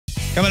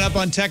Coming up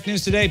on Tech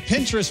News today,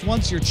 Pinterest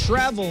wants your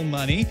travel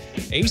money.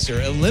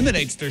 Acer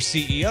eliminates their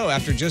CEO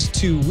after just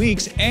 2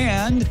 weeks,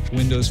 and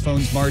Windows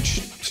Phones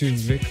march to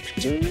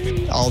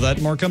victory. All that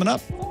and more coming up.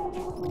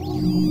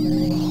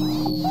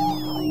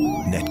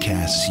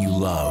 Netcasts you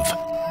love.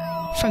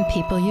 From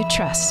people you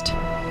trust.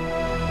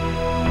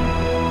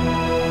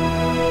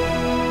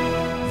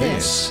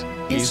 This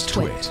is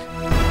Twit.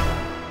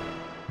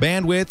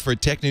 Bandwidth for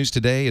Tech News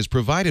Today is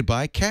provided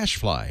by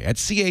CashFly at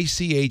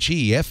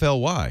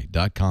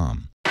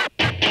CACHEFLY.com.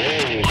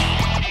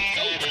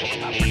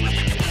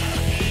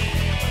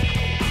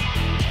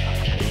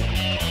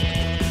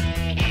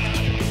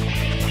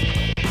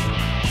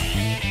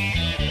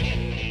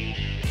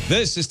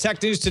 This is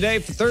Tech News Today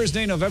for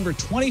Thursday, November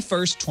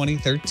 21st,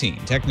 2013.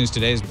 Tech News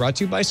Today is brought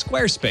to you by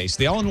Squarespace,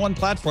 the all-in-one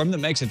platform that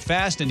makes it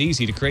fast and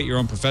easy to create your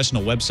own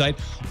professional website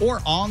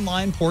or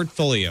online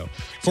portfolio.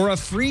 For a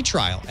free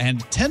trial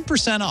and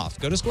 10% off,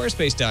 go to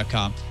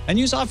squarespace.com and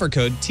use offer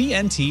code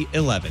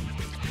TNT11.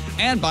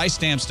 And by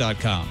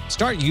Stamps.com.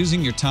 Start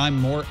using your time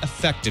more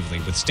effectively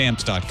with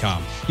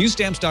Stamps.com. Use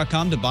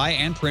Stamps.com to buy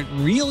and print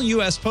real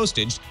U.S.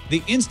 postage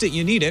the instant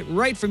you need it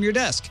right from your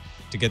desk.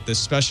 To get this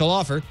special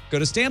offer, go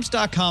to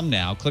Stamps.com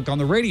now, click on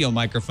the radio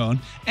microphone,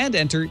 and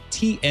enter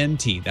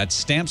TNT. That's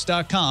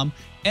Stamps.com.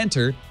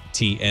 Enter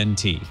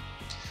TNT.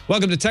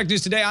 Welcome to Tech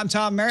News Today. I'm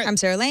Tom Merritt. I'm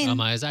Sarah Lane. I'm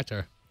Isaac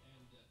Actor.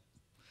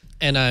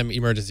 And I'm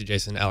Emergency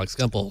Jason Alex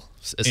Gumpel,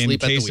 asleep at the wheel. In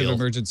case of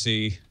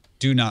emergency,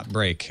 do not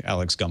break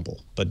Alex Gumpel,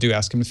 but do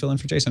ask him to fill in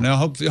for Jason. Now, I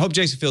hope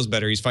Jason feels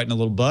better. He's fighting a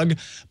little bug,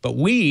 but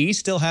we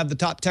still have the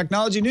top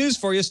technology news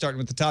for you, starting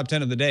with the top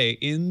 10 of the day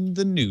in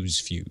the News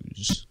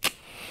Fuse.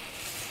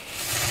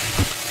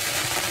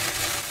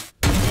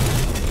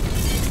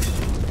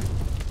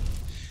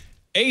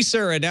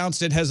 Acer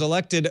announced it has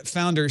elected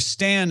founder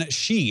Stan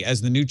Shi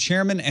as the new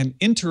chairman and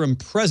interim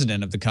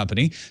president of the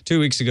company. 2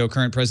 weeks ago,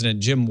 current president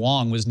Jim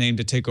Wang was named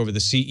to take over the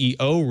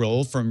CEO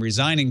role from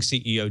resigning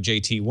CEO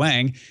JT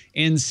Wang.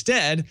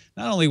 Instead,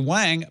 not only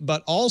Wang,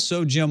 but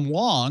also Jim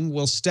Wang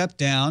will step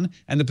down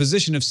and the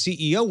position of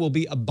CEO will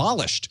be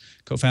abolished.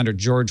 Co-founder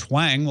George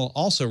Huang will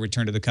also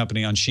return to the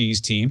company on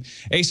Xi's team.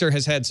 Acer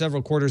has had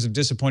several quarters of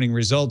disappointing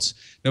results.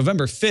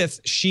 November 5th,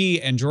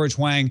 Xi and George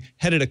Huang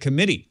headed a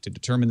committee to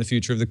determine the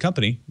future of the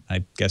company.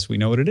 I guess we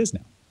know what it is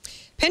now.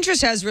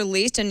 Pinterest has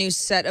released a new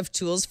set of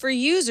tools for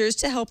users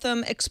to help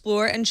them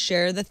explore and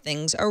share the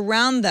things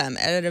around them.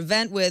 At an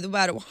event with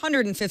about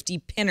 150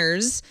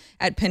 pinners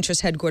at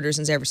Pinterest headquarters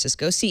in San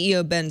Francisco,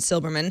 CEO Ben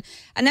Silbermann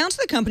announced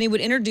the company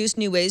would introduce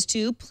new ways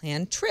to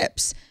plan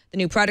trips. The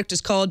new product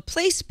is called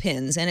Place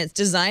Pins, and it's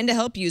designed to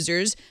help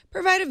users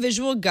provide a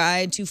visual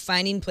guide to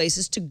finding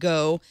places to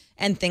go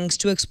and things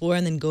to explore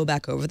and then go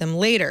back over them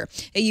later.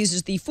 It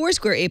uses the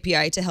Foursquare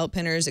API to help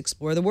pinners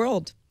explore the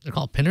world. They're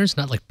called pinners,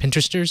 not like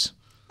Pinteresters?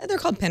 They're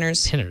called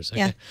pinners. Pinners, okay.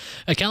 Yeah.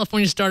 A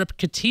California startup,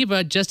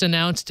 Cativa, just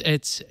announced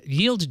its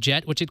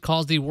YieldJet, which it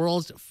calls the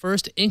world's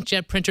first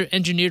inkjet printer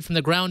engineered from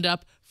the ground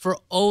up for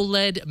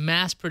OLED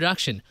mass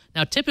production.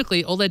 Now,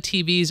 typically, OLED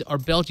TVs are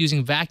built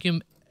using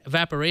vacuum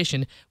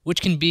evaporation,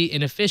 which can be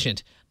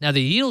inefficient. Now,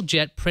 the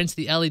YieldJet prints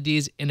the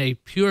LEDs in a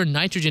pure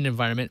nitrogen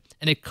environment,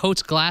 and it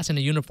coats glass in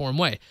a uniform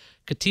way.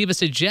 Cativa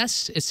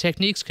suggests its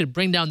techniques could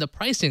bring down the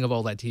pricing of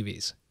OLED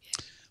TVs.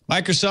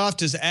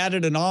 Microsoft has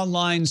added an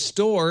online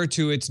store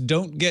to its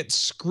Don't Get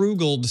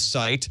Scroogled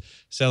site,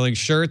 selling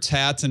shirts,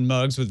 hats, and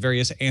mugs with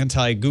various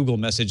anti-Google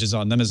messages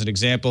on them. As an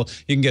example,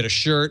 you can get a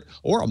shirt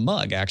or a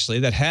mug, actually,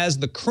 that has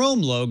the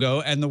Chrome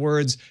logo and the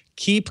words,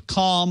 "Keep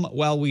calm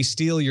while we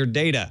steal your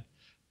data."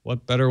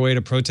 What better way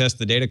to protest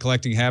the data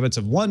collecting habits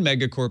of one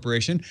mega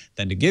corporation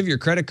than to give your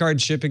credit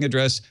card shipping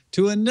address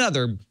to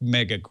another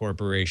mega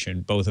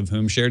corporation, both of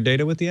whom share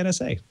data with the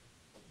NSA?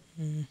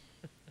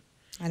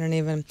 I don't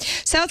even.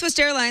 Southwest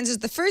Airlines is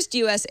the first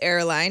U.S.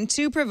 airline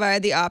to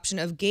provide the option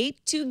of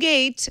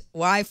gate-to-gate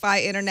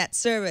Wi-Fi internet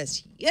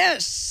service.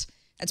 Yes!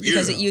 That's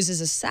because it uses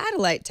a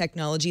satellite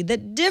technology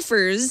that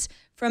differs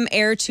from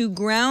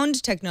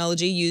air-to-ground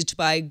technology used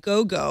by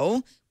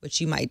GoGo, which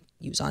you might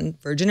use on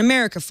Virgin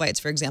America flights,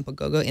 for example,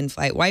 GoGo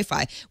in-flight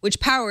Wi-Fi,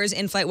 which powers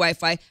in-flight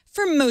Wi-Fi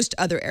for most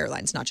other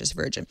airlines, not just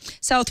Virgin.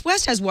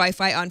 Southwest has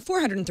Wi-Fi on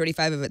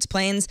 435 of its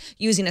planes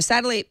using a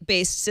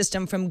satellite-based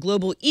system from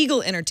Global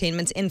Eagle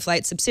Entertainment's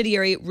in-flight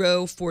subsidiary,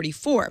 Row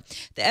 44.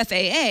 The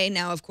FAA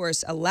now, of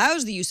course,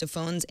 allows the use of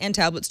phones and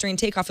tablets during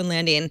takeoff and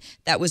landing.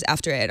 That was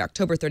after an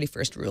October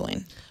 31st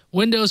ruling.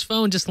 Windows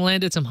Phone just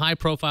landed some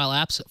high-profile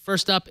apps.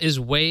 First up is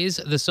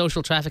Waze, the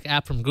social traffic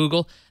app from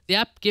Google. The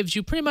app gives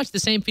you pretty much the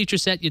same feature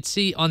set you'd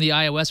see on the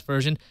iOS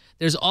version.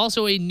 There's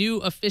also a new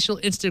official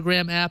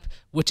Instagram app,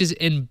 which is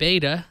in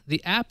beta.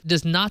 The app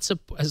does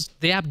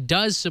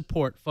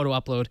support photo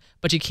upload,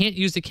 but you can't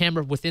use the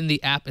camera within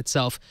the app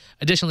itself.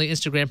 Additionally,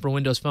 Instagram for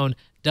Windows Phone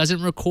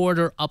doesn't record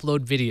or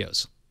upload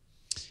videos.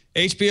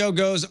 HBO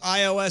Go's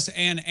iOS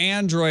and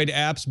Android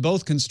apps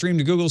both can stream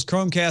to Google's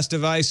Chromecast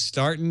device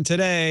starting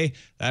today.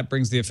 That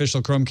brings the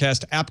official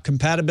Chromecast app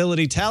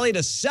compatibility tally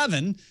to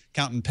 7,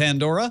 counting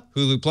Pandora,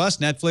 Hulu Plus,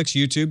 Netflix,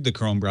 YouTube, the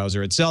Chrome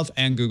browser itself,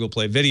 and Google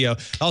Play Video.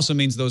 Also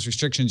means those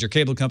restrictions your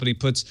cable company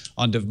puts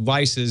on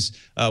devices,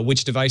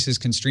 which devices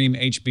can stream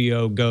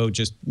HBO Go,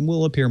 just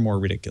will appear more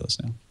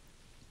ridiculous now.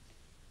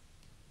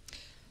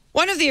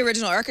 One of the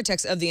original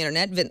architects of the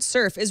internet, Vint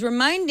Cerf, is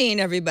reminding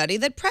everybody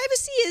that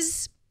privacy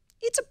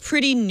it's a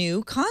pretty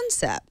new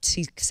concept.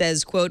 He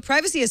says, quote,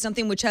 privacy is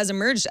something which has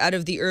emerged out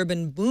of the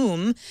urban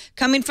boom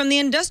coming from the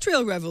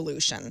Industrial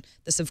Revolution.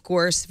 This, of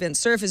course, Vint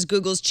Cerf is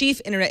Google's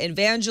chief internet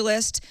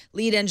evangelist,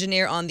 lead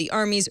engineer on the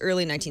Army's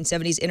early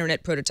 1970s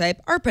internet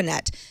prototype,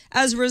 ARPANET.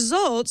 As a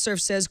result, Cerf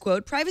says,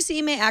 quote,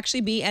 privacy may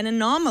actually be an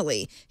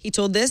anomaly. He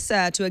told this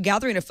to a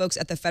gathering of folks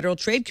at the Federal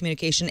Trade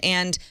Communication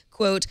and,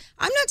 quote,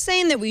 I'm not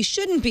saying that we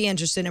shouldn't be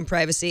interested in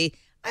privacy.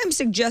 I'm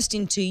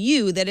suggesting to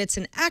you that it's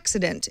an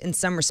accident in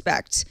some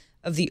respect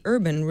of the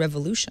urban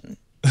revolution.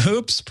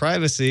 Oops,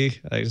 privacy.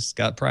 I just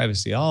got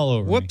privacy all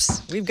over me.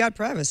 Whoops, we've got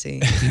privacy.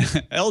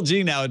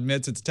 LG now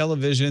admits its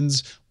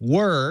televisions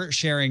were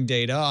sharing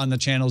data on the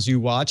channels you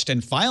watched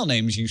and file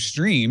names you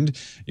streamed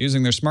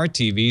using their smart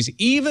TVs,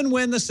 even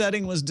when the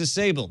setting was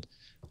disabled.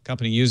 The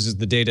company uses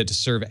the data to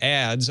serve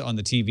ads on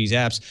the TV's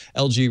apps.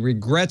 LG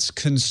regrets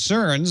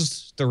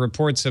concerns the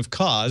reports have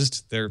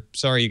caused. They're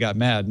sorry you got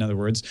mad, in other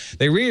words.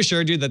 They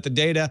reassured you that the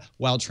data,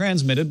 while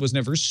transmitted, was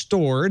never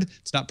stored.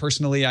 It's not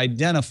personally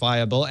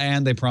identifiable,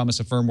 and they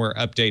promise a firmware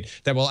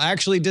update that will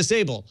actually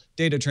disable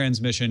data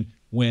transmission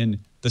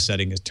when the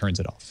setting turns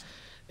it off.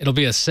 It'll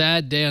be a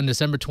sad day on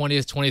December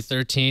 20th,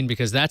 2013,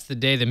 because that's the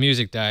day the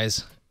music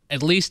dies.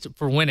 At least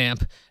for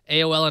Winamp.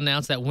 AOL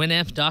announced that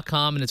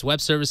Winamp.com and its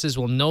web services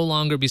will no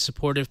longer be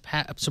supported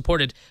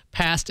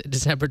past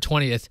December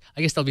 20th.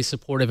 I guess they'll be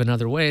supportive in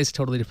other ways,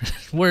 totally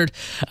different word.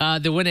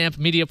 The Winamp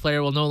media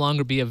player will no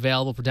longer be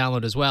available for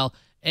download as well.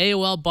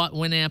 AOL bought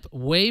Winamp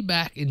way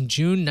back in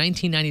June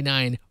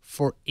 1999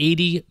 for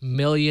 $80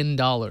 million.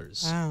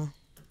 Wow.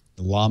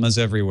 The llamas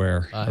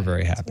everywhere are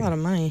very happy. That's a lot of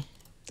money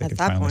They at can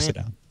that finally point. sit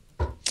down.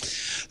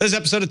 This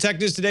episode of Tech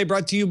News Today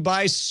brought to you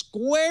by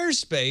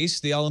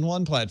Squarespace, the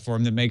all-in-one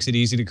platform that makes it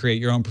easy to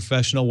create your own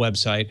professional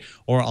website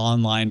or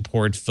online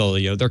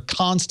portfolio. They're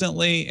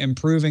constantly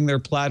improving their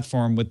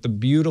platform with the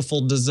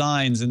beautiful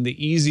designs and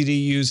the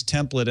easy-to-use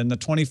template and the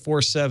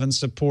 24/7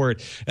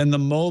 support and the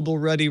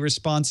mobile-ready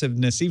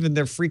responsiveness. Even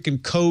their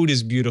freaking code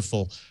is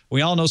beautiful.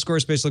 We all know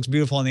Squarespace looks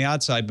beautiful on the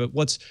outside, but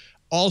what's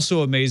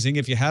also amazing,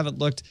 if you haven't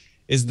looked,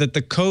 is that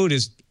the code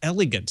is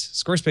elegant.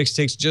 Squarespace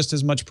takes just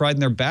as much pride in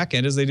their back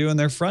end as they do in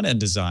their front end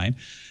design.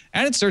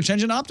 And it's search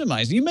engine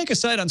optimized. You make a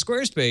site on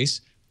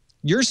Squarespace,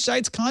 your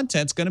site's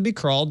content's going to be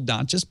crawled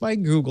not just by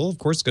Google, of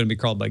course it's going to be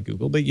crawled by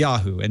Google, but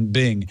Yahoo and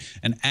Bing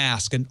and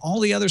Ask and all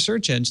the other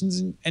search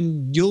engines,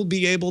 and you'll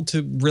be able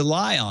to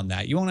rely on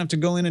that. You won't have to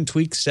go in and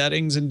tweak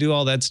settings and do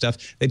all that stuff.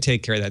 They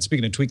take care of that.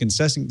 Speaking of tweaking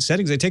settings,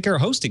 they take care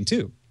of hosting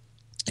too.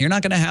 You're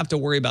not going to have to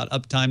worry about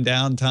uptime,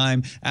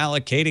 downtime,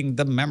 allocating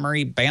the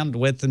memory,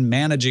 bandwidth, and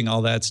managing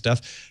all that stuff.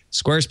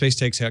 Squarespace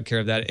takes care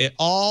of that. It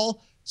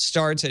all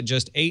starts at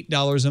just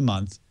 $8 a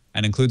month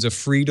and includes a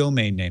free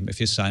domain name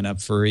if you sign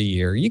up for a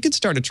year. You can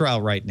start a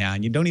trial right now,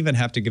 and you don't even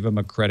have to give them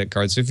a credit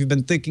card. So if you've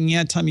been thinking,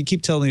 yeah, Tom, you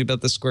keep telling me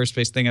about the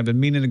Squarespace thing, I've been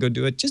meaning to go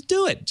do it, just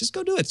do it. Just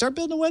go do it. Start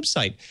building a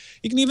website.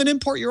 You can even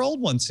import your old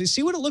one.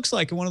 See what it looks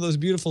like in one of those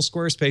beautiful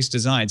Squarespace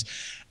designs.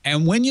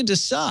 And when you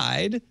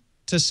decide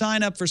to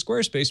sign up for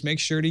Squarespace, make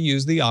sure to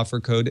use the offer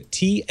code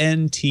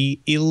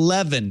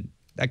TNT11.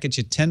 That gets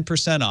you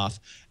 10% off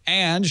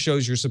and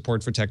shows your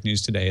support for Tech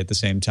News Today at the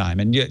same time.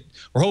 And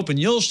we're hoping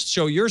you'll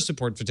show your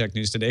support for Tech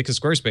News Today because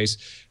Squarespace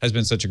has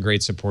been such a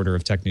great supporter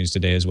of Tech News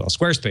Today as well.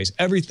 Squarespace,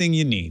 everything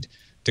you need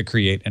to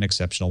create an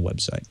exceptional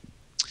website.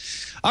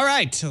 All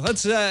right,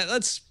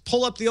 let's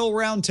pull up the old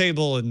round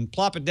table and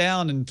plop it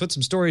down and put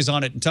some stories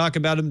on it and talk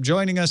about them.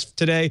 Joining us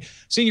today,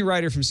 senior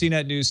writer from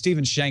CNET News,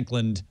 Stephen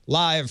Shankland,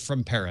 live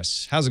from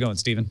Paris. How's it going,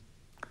 Stephen?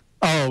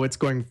 Oh, it's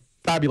going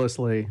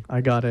fabulously.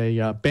 I got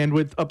a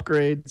bandwidth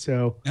upgrade,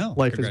 so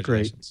life is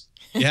great.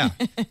 Yeah,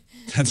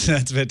 that's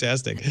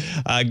fantastic.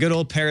 Good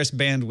old Paris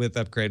bandwidth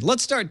upgrade.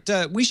 Let's start.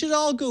 We should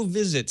all go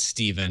visit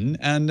Stephen.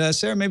 And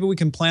Sarah, maybe we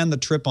can plan the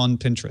trip on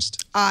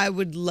Pinterest. I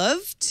would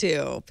love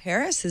to.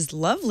 Paris is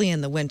lovely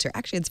in the winter.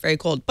 Actually, it's very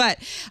cold. But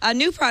a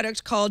new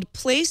product called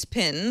Place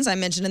Pins, I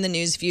mentioned in the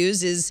news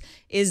views, is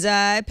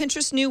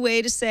Pinterest's new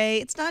way to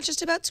say it's not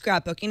just about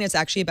scrapbooking. It's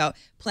actually about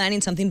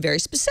planning something very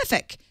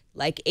specific,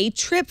 like a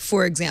trip,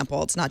 for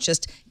example. It's not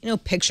just,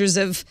 pictures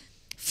of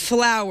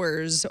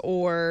flowers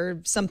or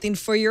something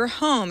for your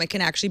home. It can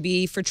actually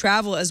be for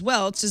travel as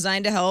well. It's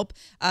designed to help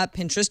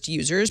Pinterest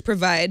users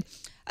provide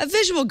a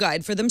visual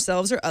guide for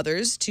themselves or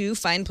others to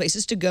find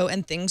places to go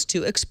and things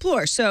to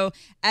explore. So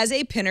as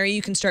a pinner,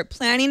 you can start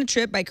planning a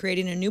trip by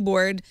creating a new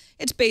board.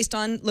 It's based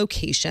on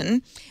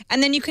location.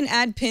 And then you can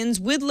add pins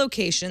with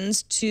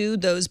locations to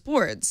those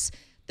boards.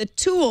 The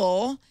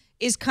tool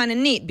is kind of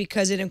neat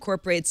because it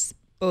incorporates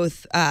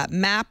both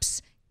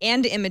maps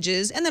and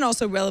images, and then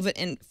also relevant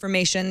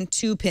information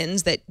to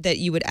pins that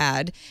you would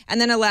add,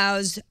 and then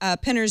allows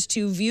pinners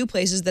to view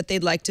places that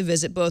they'd like to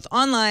visit both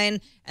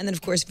online and then,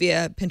 of course,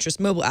 via Pinterest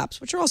mobile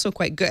apps, which are also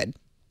quite good.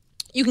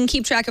 You can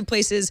keep track of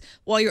places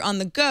while you're on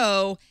the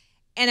go,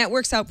 and it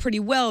works out pretty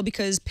well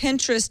because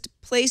Pinterest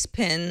Place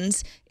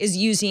Pins is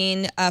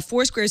using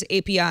Foursquare's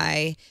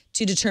API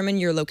to determine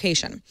your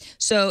location.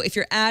 So if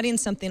you're adding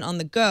something on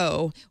the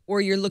go,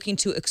 or you're looking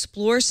to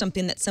explore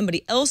something that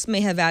somebody else may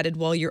have added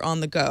while you're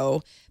on the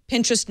go,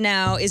 Pinterest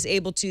now is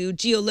able to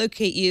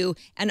geolocate you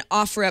and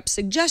offer up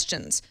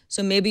suggestions.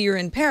 So maybe you're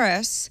in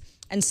Paris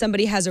and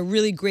somebody has a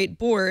really great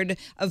board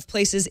of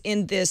places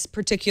in this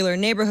particular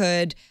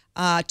neighborhood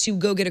to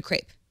go get a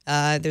crepe.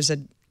 There's a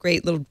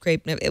great little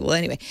crepe. Well,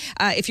 anyway,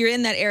 if you're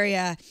in that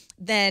area,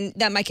 then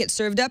that might get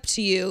served up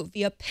to you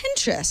via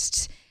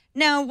Pinterest.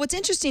 Now, what's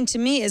interesting to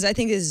me is I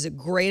think this is a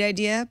great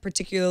idea,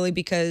 particularly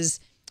because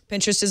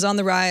Pinterest is on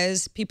the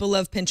rise. People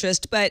love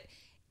Pinterest, but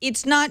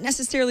it's not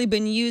necessarily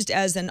been used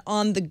as an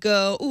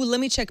on-the-go, ooh, let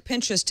me check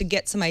Pinterest to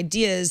get some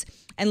ideas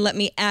and let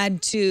me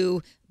add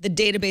to the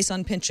database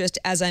on Pinterest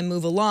as I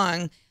move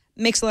along.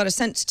 Makes a lot of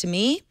sense to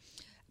me.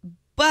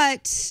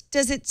 But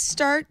does it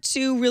start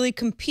to really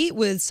compete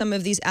with some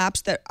of these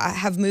apps that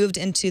have moved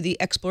into the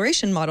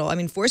exploration model? I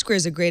mean, Foursquare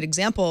is a great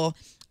example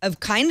of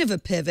kind of a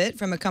pivot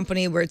from a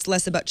company where it's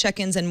less about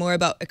check-ins and more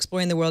about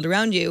exploring the world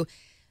around you.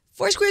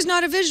 Foursquare is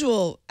not a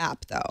visual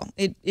app, though.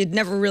 It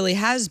never really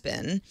has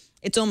been.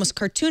 It's almost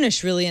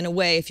cartoonish, really, in a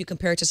way, if you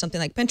compare it to something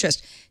like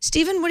Pinterest.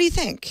 Stephen, what do you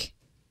think?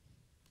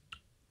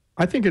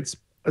 I think it's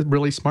a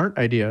really smart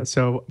idea.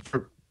 So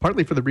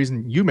partly for the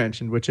reason you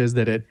mentioned, which is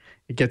that it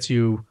gets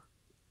you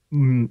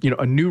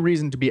a new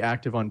reason to be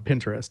active on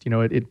Pinterest.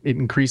 It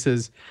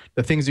increases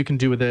the things you can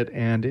do with it,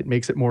 and it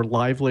makes it more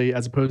lively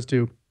as opposed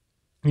to,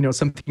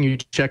 something you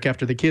check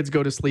after the kids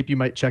go to sleep. You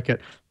might check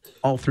it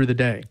all through the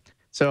day.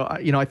 So,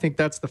 I think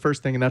that's the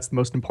first thing, and that's the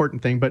most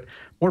important thing. But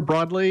more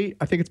broadly,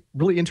 I think it's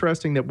really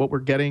interesting that what we're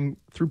getting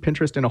through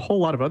Pinterest and a whole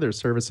lot of other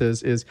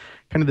services is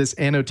kind of this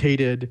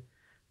annotated,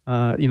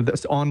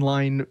 this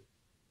online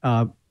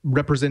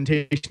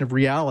representation of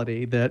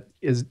reality that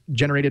is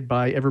generated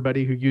by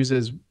everybody who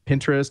uses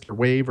Pinterest or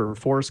Wave or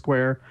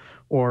Foursquare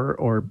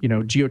or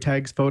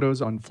geotags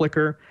photos on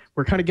Flickr.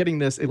 We're kind of getting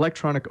this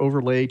electronic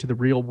overlay to the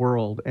real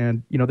world.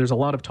 And, there's a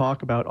lot of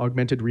talk about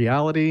augmented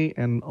reality,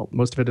 and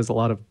most of it is a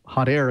lot of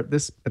hot air at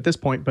this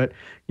point. But,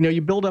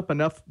 you build up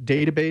enough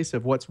database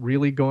of what's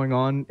really going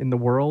on in the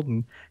world.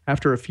 And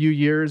after a few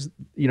years,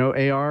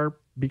 AR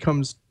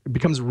becomes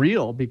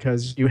real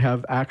because you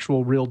have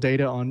actual real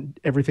data on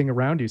everything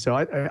around you. So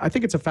I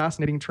think it's a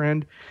fascinating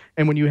trend.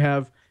 And when you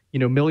have,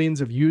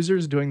 millions of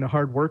users doing the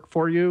hard work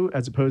for you,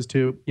 as opposed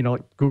to,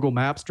 like Google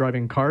Maps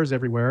driving cars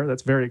everywhere,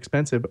 that's very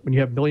expensive. But when you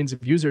have millions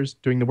of users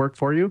doing the work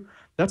for you,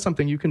 that's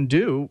something you can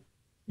do,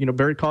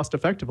 very cost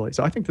effectively.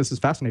 So I think this is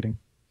fascinating.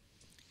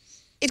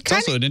 It's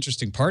also an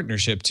interesting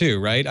partnership too,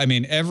 right? I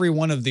mean, every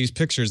one of these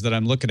pictures that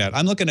I'm looking at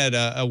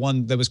a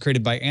one that was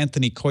created by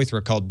Anthony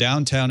Koithra called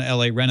Downtown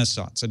LA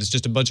Renaissance. And it's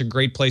just a bunch of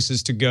great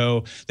places to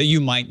go that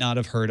you might not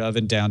have heard of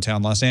in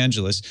downtown Los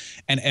Angeles.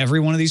 And every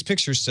one of these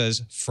pictures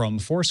says from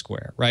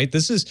Foursquare, right?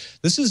 This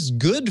is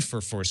good for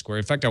Foursquare.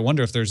 In fact, I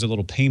wonder if there's a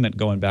little payment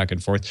going back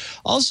and forth.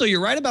 Also, you're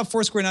right about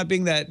Foursquare not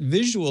being that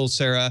visual,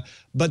 Sarah,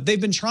 but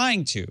they've been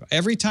trying to.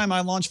 Every time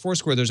I launch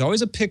Foursquare, there's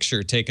always a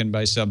picture taken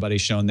by somebody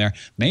shown there.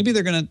 Maybe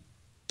they're going to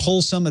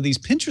pull some of these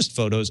Pinterest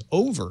photos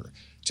over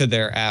to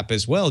their app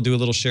as well, do a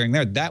little sharing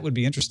there. That would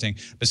be interesting.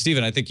 But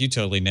Stephen, I think you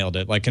totally nailed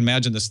it. Like,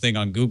 imagine this thing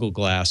on Google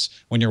Glass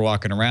when you're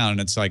walking around and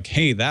it's like,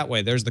 hey, that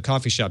way, there's the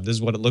coffee shop. This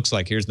is what it looks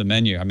like. Here's the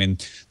menu. I mean,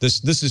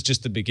 this is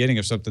just the beginning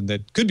of something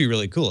that could be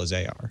really cool as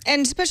AR.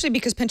 And especially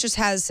because Pinterest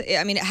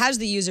it has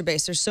the user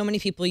base. There's so many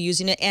people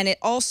using it. And it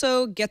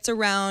also gets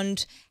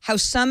around how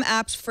some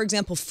apps, for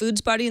example,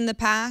 FoodsBuddy in the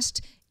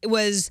past, it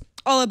was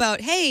all about,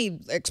 hey,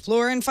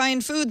 explore and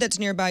find food that's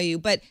nearby you,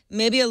 but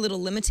maybe a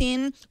little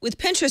limiting. With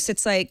Pinterest,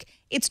 it's like,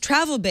 it's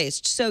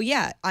travel-based. So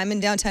yeah, I'm in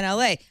downtown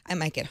LA. I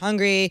might get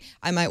hungry.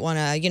 I might want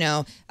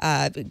to,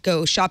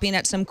 go shopping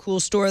at some cool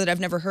store that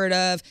I've never heard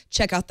of,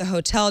 check out the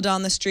hotel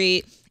down the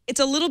street. It's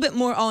a little bit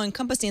more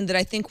all-encompassing that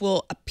I think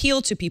will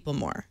appeal to people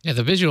more. Yeah,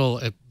 the visual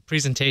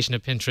presentation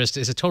of Pinterest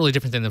is a totally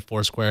different thing than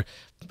Foursquare.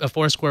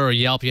 Foursquare or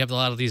Yelp, you have a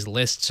lot of these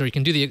lists, or you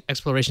can do the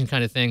exploration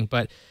kind of thing,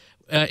 but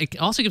it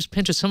also gives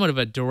Pinterest somewhat of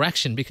a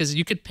direction because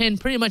you could pin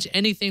pretty much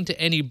anything to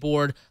any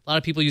board. A lot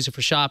of people use it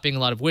for shopping, a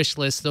lot of wish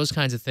lists, those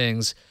kinds of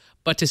things.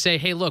 But to say,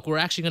 hey, look, we're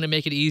actually going to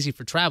make it easy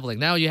for traveling.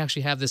 Now you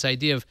actually have this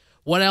idea of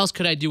what else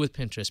could I do with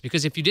Pinterest?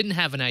 Because if you didn't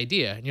have an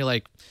idea and you're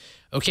like,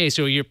 okay,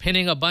 so you're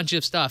pinning a bunch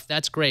of stuff,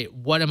 that's great.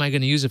 What am I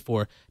going to use it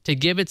for? To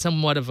give it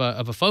somewhat of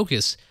a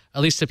focus,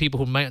 at least to people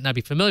who might not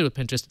be familiar with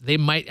Pinterest, they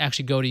might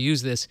actually go to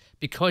use this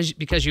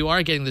because you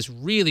are getting this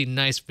really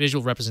nice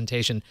visual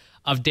representation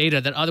of data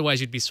that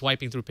otherwise you'd be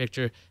swiping through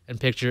picture and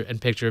picture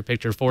and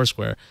picture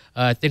Foursquare.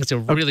 I think it's a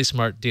really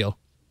smart deal.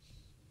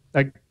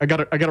 I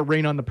got to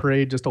rain on the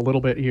parade just a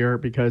little bit here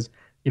because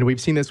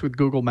we've seen this with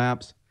Google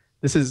Maps.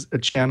 This is a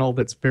channel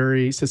that's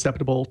very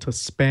susceptible to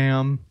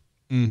spam,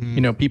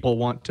 People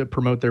want to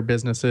promote their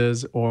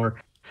businesses or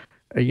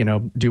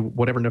do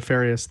whatever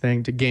nefarious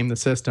thing to game the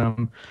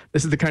system.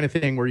 This is the kind of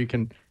thing where you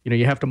can,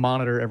 you have to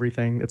monitor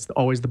everything. It's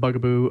always the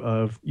bugaboo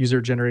of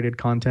user-generated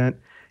content.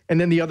 And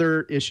then the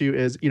other issue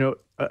is,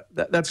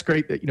 that's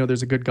great that,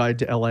 there's a good guide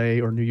to LA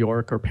or New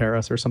York or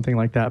Paris or something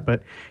like that.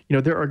 But,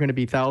 there are going to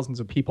be thousands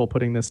of people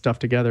putting this stuff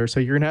together. So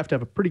you're going to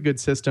have a pretty good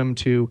system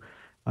to,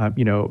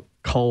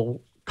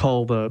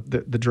 cull the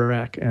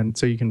dreck, and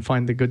so you can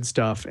find the good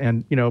stuff.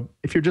 And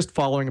if you're just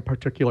following a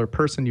particular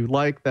person you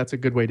like, that's a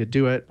good way to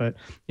do it. But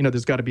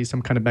there's got to be some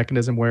kind of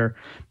mechanism where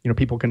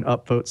people can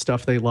upvote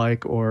stuff they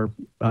like, or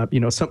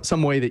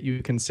some way that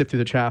you can sift through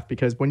the chaff.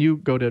 Because when you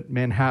go to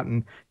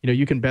Manhattan,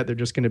 you can bet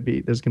there's going to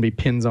be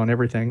pins on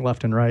everything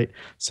left and right.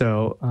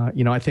 So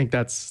I think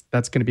that's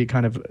going to be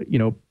kind of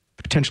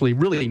potentially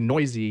really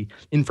noisy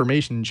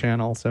information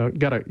channel. So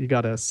you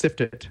gotta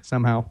sift it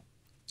somehow.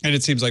 And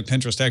it seems like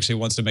Pinterest actually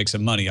wants to make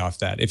some money off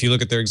that. If you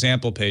look at their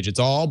example page, it's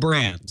all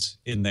brands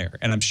in there.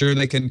 And I'm sure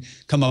they can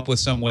come up with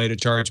some way to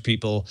charge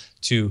people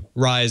to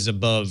rise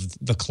above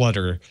the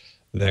clutter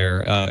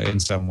there in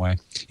some way.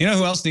 You know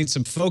who else needs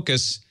some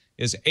focus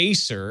is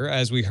Acer.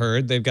 As we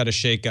heard, they've got a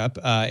shakeup.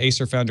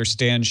 Acer founder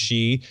Stan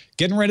Shi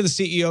getting rid of the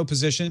CEO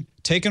position,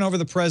 taking over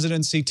the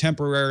presidency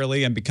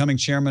temporarily and becoming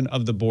chairman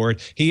of the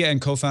board. He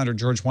and co-founder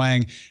George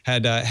Huang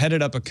had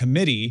headed up a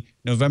committee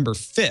November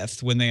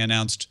 5th when they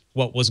announced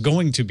what was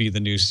going to be the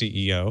new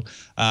CEO.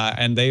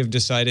 And they've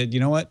decided, you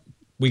know what?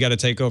 We got to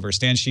take over.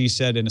 Stan Shi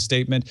said in a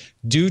statement,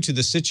 due to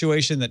the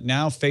situation that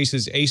now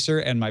faces Acer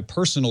and my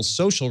personal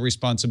social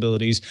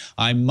responsibilities,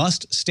 I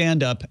must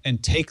stand up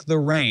and take the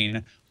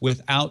reign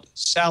without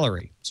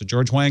salary. So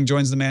George Huang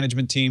joins the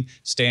management team,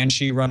 Stan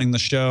Shi running the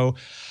show.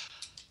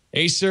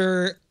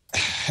 Acer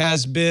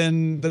has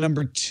been the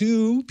number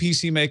 2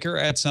 PC maker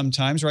at some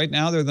times. Right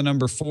now, they're the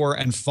number 4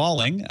 and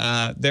falling.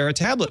 They're a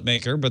tablet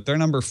maker, but they're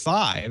number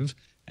 5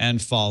 and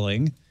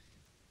falling.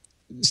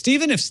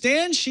 Stephen, if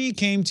Stan Shi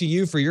came to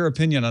you for your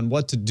opinion on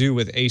what to do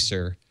with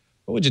Acer,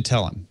 what would you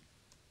tell him?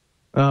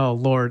 Oh,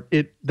 Lord,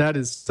 that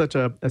is such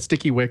a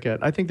sticky wicket.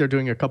 I think they're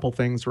doing a couple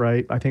things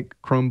right. I think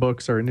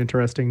Chromebooks are an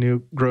interesting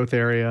new growth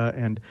area,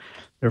 and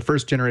their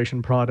first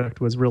generation product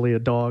was really a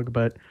dog,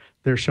 but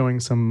they're showing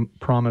some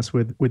promise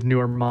with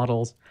newer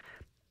models.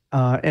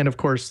 And of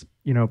course,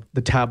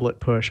 the tablet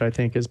push, I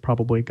think, is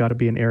probably got to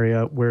be an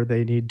area where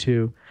they need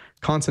to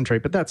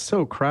concentrate. But that's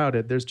so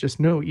crowded. There's just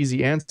no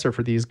easy answer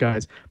for these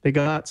guys. They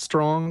got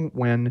strong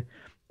when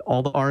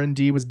all the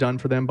R&D was done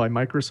for them by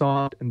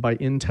Microsoft and by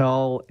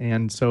Intel.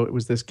 And so it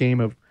was this game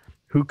of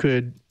who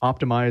could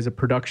optimize a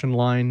production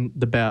line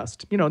the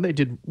best. They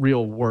did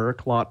real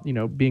work. A lot,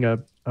 being a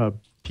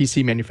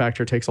PC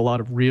manufacturer takes a lot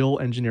of real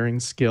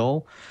engineering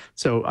skill.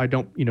 So I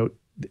don't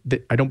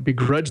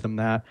begrudge them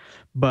that,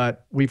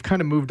 but we've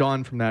kind of moved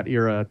on from that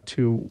era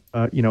to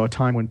a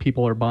time when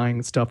people are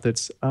buying stuff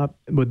that's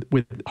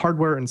with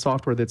hardware and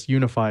software that's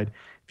unified.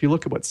 If you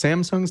look at what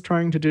Samsung's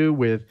trying to do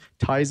with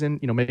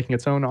Tizen, making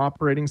its own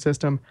operating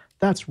system,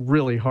 that's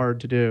really hard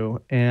to do.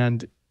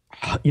 And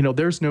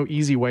there's no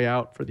easy way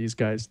out for these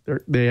guys.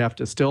 They have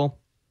to still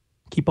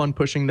keep on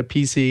pushing the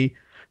PC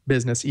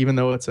business, even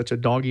though it's such a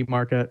doggy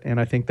market. And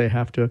I think they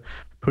have to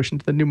push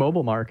into the new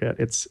mobile market.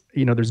 It's,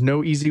 there's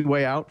no easy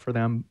way out for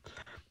them,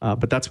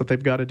 but that's what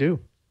they've got to do.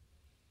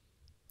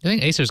 I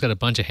think Acer's got a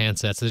bunch of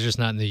handsets. They're just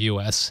not in the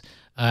U.S.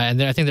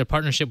 And I think their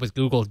partnership with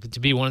Google to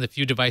be one of the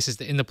few devices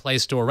in the Play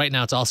Store. Right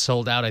now, it's all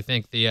sold out, I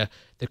think, the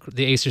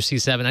Acer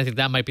C7. I think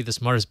that might be the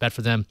smartest bet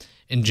for them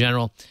in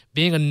general.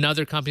 Being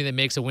another company that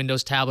makes a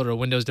Windows tablet or a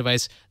Windows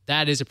device,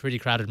 that is a pretty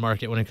crowded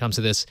market when it comes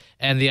to this.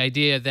 And the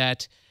idea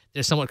that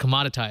they're somewhat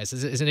commoditized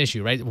is an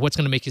issue, right? What's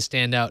going to make you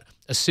stand out?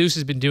 ASUS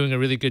has been doing a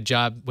really good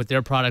job with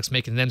their products,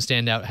 making them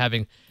stand out,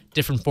 having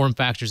different form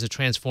factors, the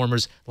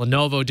Transformers.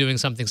 Lenovo doing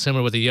something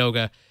similar with the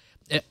Yoga.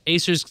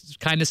 Acer's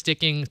kind of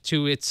sticking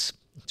to its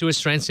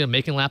strengths,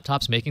 making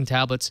laptops, making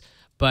tablets.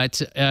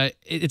 But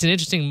it's an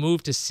interesting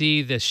move to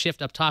see the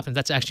shift up top, and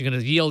that's actually going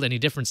to yield any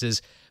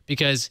differences,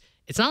 because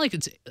it's not like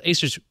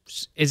Acer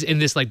is in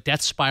this like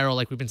death spiral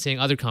like we've been seeing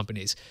other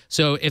companies.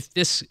 So if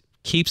this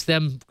keeps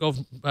them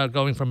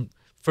going from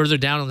further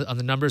down on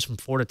the numbers from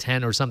 4 to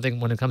 10 or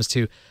something when it comes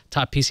to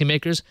top PC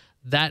makers,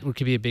 that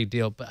could be a big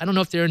deal. But I don't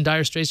know if they're in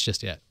dire straits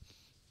just yet.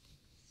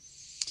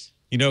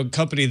 A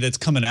company that's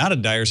coming out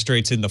of dire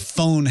straits in the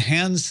phone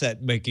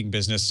handset making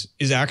business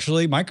is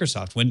actually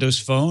Microsoft. Windows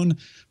Phone,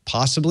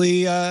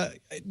 possibly,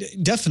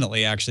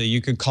 definitely, actually,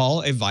 you could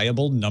call a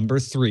viable number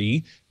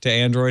 3 to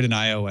Android and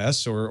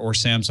iOS or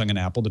Samsung and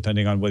Apple,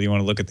 depending on whether you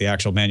want to look at the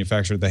actual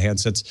manufacturer of the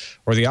handsets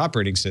or the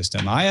operating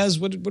system. Ayaz,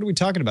 what are we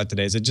talking about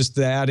today? Is it just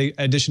the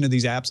addition of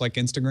these apps like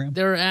Instagram?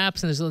 There are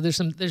apps, and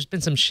there's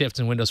been some shifts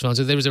in Windows Phone.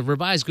 So there was a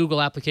revised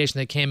Google application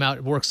that came out.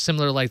 It works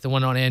similar like the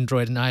one on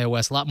Android and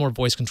iOS, a lot more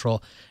voice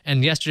control.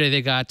 And yesterday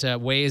they got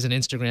Waze and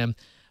Instagram.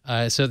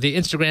 So the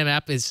Instagram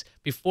app is,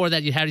 before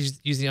that you had to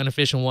use the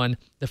unofficial one.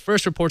 The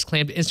first reports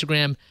claimed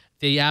Instagram,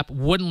 the app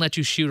wouldn't let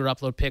you shoot or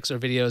upload pics or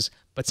videos,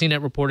 But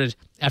CNET reported,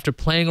 after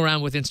playing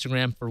around with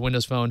Instagram for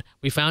Windows Phone,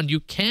 we found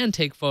you can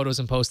take photos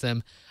and post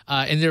them.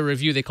 In their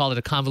review, they called it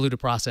a convoluted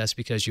process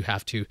because you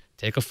have to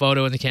take a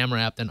photo in the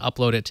camera app, then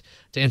upload it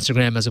to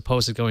Instagram as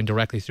opposed to going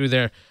directly through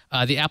there.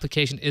 The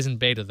application is in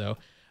beta, though.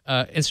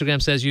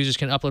 Instagram says users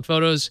can upload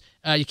photos.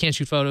 You can't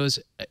shoot photos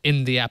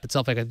in the app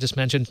itself, like I just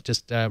mentioned.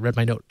 Just read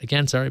my note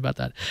again. Sorry about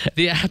that.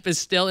 The app is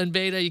still in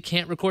beta. You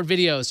can't record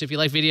videos. So if you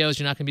like videos,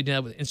 you're not going to be doing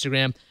that with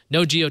Instagram.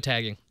 No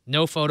geotagging.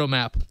 No photo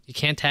map. You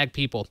can't tag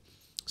people.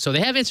 So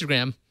they have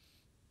Instagram,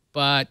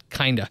 but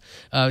kinda.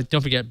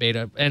 Don't forget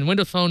beta. And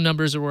Windows Phone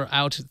numbers were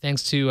out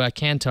thanks to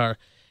Kantar.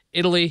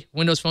 Italy,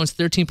 Windows Phones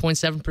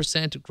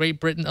 13.7%. Great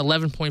Britain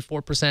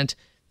 11.4%.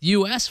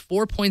 US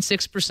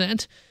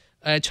 4.6%.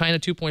 China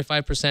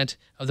 2.5%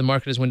 of the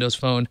market is Windows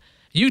Phone.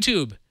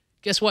 YouTube,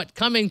 guess what?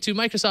 Coming to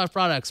Microsoft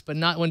products, but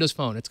not Windows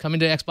Phone. It's coming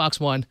to Xbox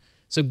One.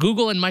 So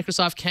Google and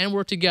Microsoft can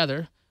work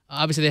together.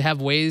 Obviously, they have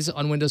Waze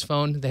on Windows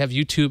Phone. They have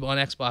YouTube on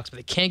Xbox, but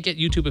they can't get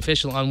YouTube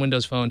official on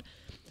Windows Phone.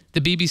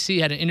 The BBC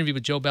had an interview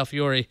with Joe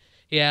Belfiore.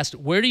 He asked,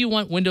 where do you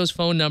want Windows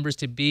Phone numbers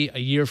to be a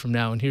year from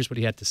now? And here's what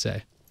he had to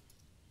say.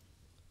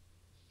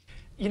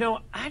 You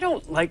know, I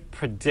don't like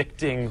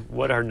predicting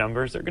what our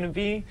numbers are going to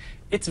be.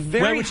 It's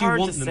very hard to say. Where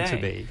would you want them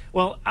to be?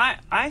 Well,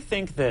 I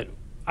think that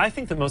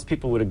most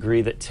people would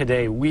agree that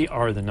today we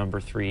are the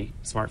 #3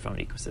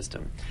 smartphone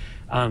ecosystem.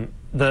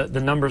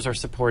 The numbers are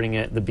supporting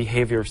it. The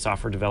behavior of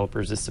software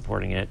developers is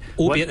supporting it.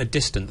 Albeit a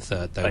distant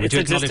third, though. Would you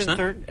acknowledge that? It's a distant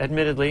third,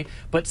 admittedly,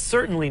 but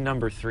certainly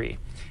 #3.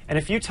 And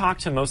if you talk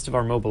to most of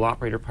our mobile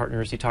operator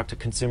partners, you talk to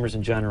consumers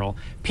in general,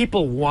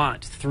 people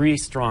want 3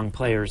 strong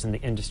players in the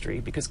industry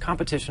because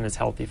competition is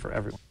healthy for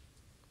everyone.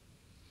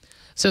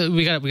 So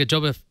we got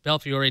Joe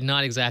Belfiore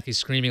not exactly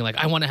screaming like,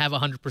 I want to have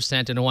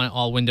 100% and I want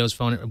all Windows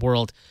Phone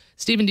world.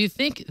 Stephen, do you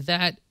think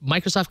that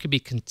Microsoft could be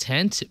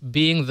content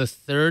being the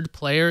 3rd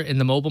player in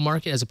the mobile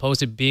market as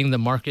opposed to being the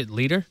market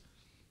leader?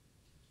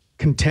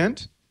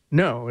 Content?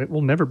 No, it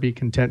will never be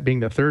content being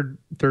the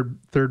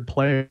third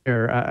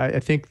player. I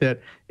think that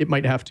it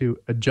might have to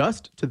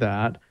adjust to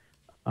that.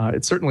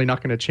 It's certainly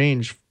not going to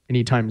change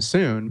anytime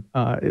soon.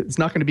 It's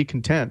not going to be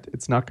content.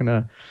 It's not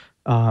going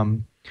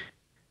to,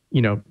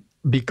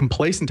 be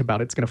complacent about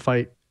it. It's going to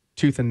fight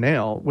tooth and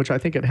nail, which I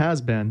think it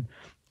has been.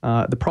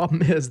 The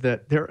problem is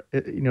that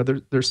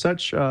there's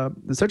such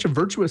a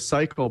virtuous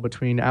cycle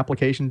between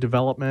application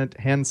development,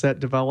 handset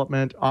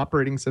development,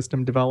 operating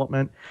system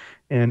development,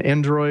 and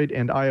Android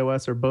and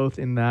iOS are both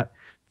in that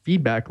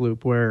feedback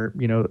loop where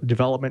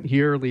development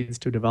here leads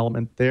to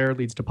development there,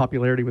 leads to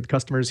popularity with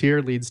customers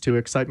here, leads to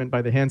excitement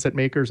by the handset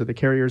makers or the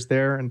carriers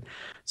there, and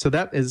so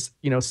that is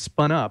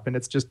spun up, and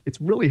it's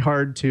really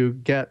hard to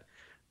get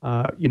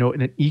in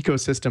an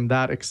ecosystem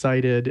that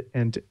excited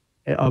and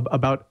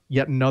about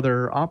yet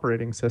another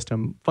operating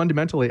system.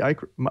 Fundamentally,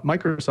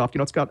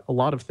 Microsoft, it's got a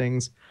lot of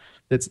things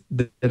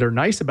that are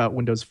nice about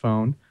Windows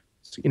Phone.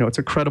 It's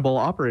a credible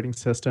operating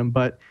system,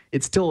 but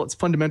it's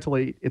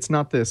fundamentally, it's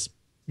not this,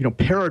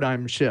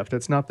 paradigm shift.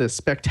 It's not this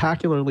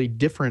spectacularly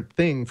different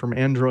thing from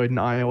Android and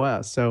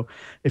iOS. So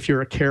if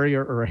you're a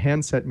carrier or a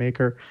handset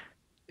maker,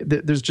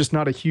 there's just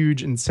not a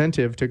huge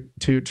incentive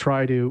to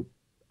try to,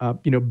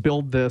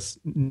 build this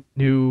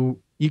new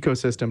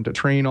ecosystem, to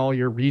train all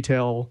your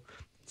retail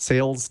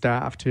sales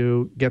staff,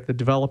 to get the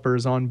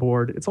developers on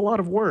board. It's a lot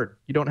of work.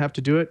 You don't have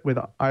to do it with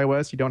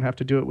iOS. You don't have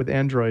to do it with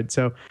Android.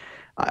 So,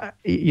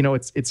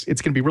 it's going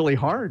to be really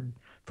hard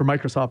for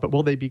Microsoft. But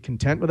will they be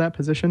content with that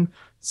position?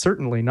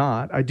 Certainly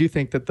not. I do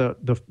think that the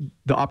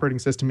operating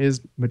system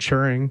is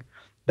maturing.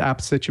 The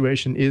app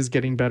situation is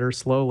getting better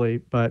slowly,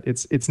 but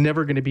it's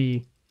never going to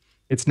be.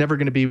 It's never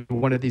going to be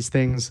one of these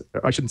things.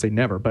 I shouldn't say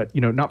never, but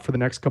not for the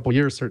next couple of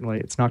years. Certainly,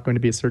 it's not going to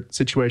be a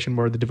situation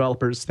where the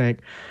developers think,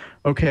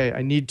 "Okay,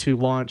 I need to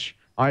launch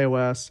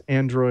iOS,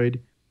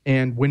 Android,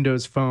 and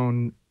Windows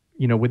Phone,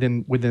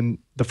 within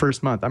the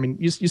first month." I mean,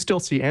 you still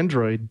see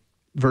Android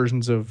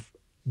versions of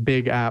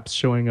big apps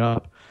showing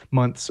up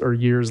months or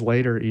years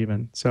later,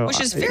 even. So, which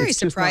is very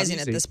surprising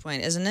at this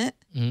point, isn't it?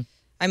 Mm-hmm.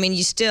 I mean,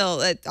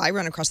 I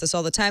run across this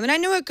all the time, and I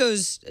know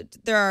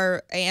there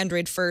are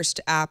Android first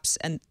apps,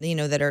 and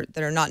that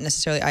are not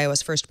necessarily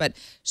iOS first, but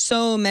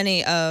so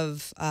many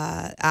of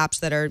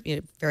apps that are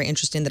very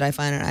interesting that I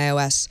find on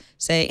iOS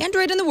say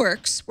Android in the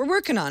works, we're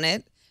working on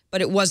it, but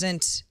it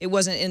wasn't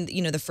in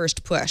the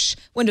first push.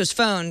 Windows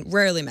Phone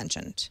rarely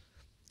mentioned.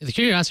 The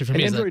curiosity for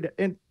me is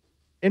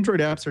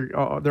Android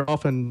apps they're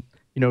often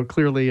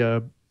clearly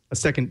a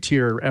second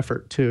tier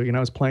effort too. I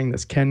was playing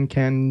this Ken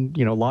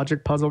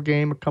logic puzzle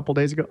game a couple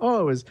days ago.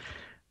 Oh,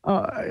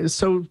 it was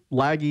so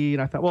laggy,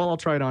 and I thought, well, I'll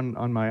try it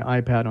on my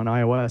iPad on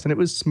iOS, and it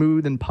was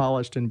smooth and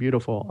polished and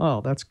beautiful. Oh,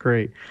 that's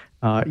great.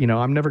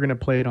 I'm never going to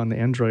play it on the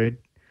Android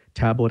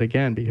tablet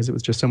again because it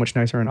was just so much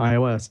nicer on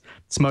iOS.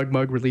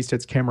 SmugMug released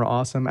its Camera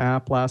Awesome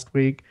app last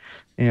week,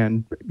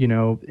 and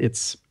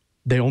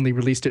they only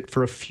released it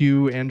for a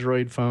few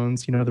Android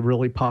phones, the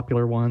really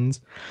popular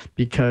ones,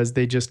 because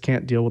they just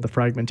can't deal with the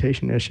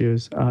fragmentation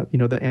issues.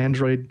 The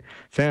Android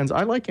fans,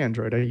 I like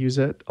Android. I use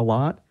it a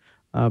lot.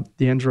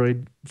 The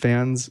Android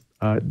fans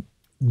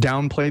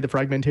downplay the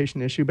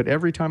fragmentation issue, but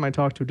every time I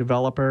talk to a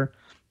developer,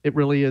 it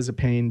really is a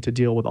pain to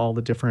deal with all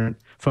the different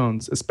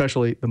phones,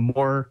 especially the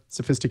more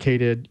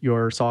sophisticated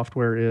your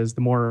software is,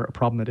 the more a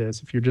problem it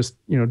is. If you're just,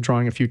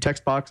 drawing a few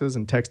text boxes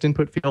and text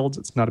input fields,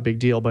 it's not a big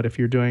deal. But if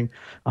you're doing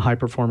a high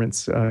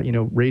performance,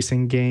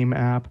 racing game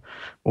app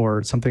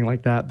or something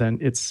like that, then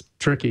it's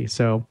tricky.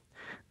 So,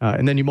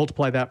 and then you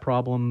multiply that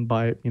problem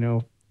by,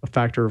 a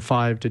factor of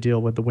 5 to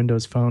deal with the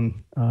Windows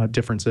Phone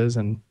differences.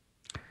 And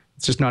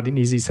it's just not an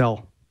easy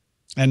sell.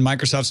 And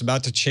Microsoft's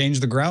about to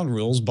change the ground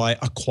rules by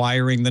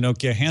acquiring the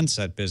Nokia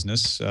handset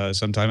business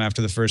sometime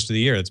after the first of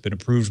the year. It's been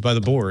approved by the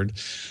board.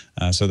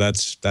 So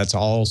that's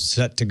all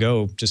set to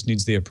go, just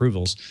needs the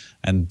approvals.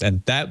 And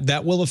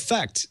that will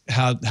affect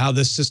how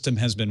this system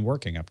has been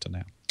working up to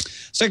now.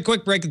 Let's take a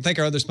quick break and thank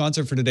our other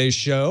sponsor for today's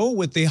show.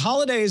 With the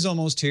holidays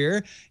almost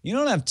here, you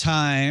don't have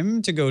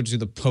time to go to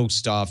the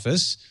post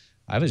office.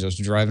 I was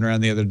just driving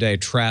around the other day,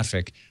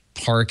 traffic,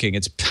 parking,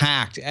 it's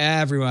packed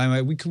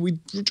everywhere. We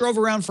drove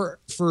around for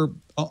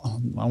I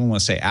don't want to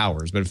say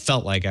hours, but it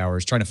felt like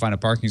hours trying to find a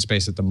parking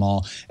space at the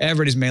mall.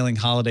 Everybody's mailing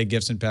holiday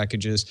gifts and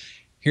packages.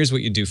 Here's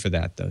what you do for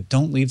that, though.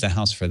 Don't leave the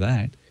house for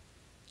that.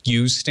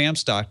 Use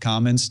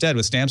Stamps.com instead.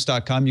 With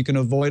Stamps.com, you can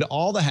avoid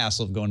all the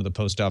hassle of going to the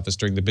post office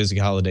during the busy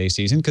holiday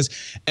season, because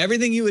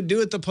everything you would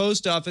do at the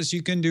post office,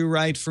 you can do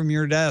right from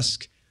your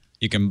desk.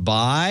 You can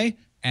buy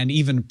and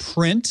even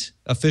print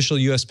official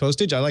U.S.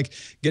 postage. I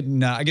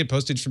get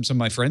postage from some of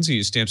my friends who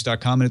use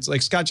Stamps.com, and it's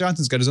like Scott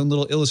Johnson's got his own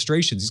little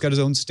illustrations. He's got his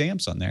own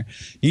stamps on there.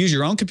 You use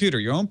your own computer,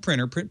 your own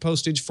printer, print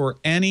postage for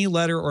any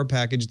letter or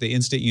package the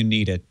instant you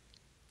need it.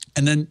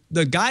 And then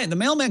the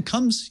mailman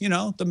comes,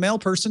 the mail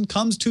person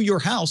comes to your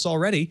house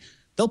already.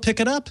 They'll pick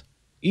it up.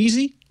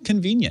 Easy,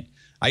 convenient.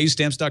 I use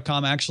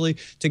Stamps.com actually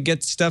to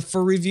get stuff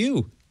for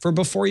review for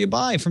before you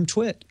buy from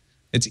Twit.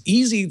 It's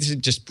easy to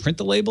just print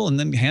the label and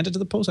then hand it to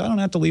the post. I don't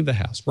have to leave the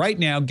house. Right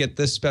now, get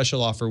this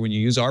special offer when you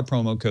use our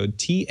promo code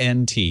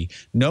TNT.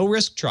 No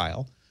risk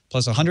trial,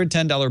 plus a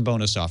 $110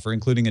 bonus offer,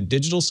 including a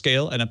digital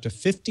scale and up to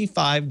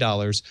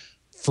 $55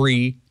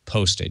 free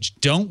postage.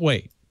 Don't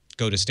wait.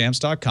 Go to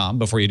Stamps.com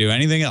before you do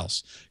anything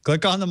else.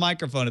 Click on the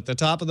microphone at the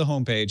top of the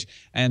homepage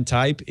and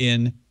type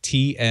in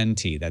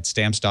TNT. That's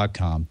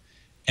Stamps.com.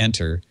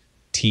 Enter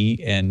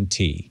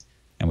TNT.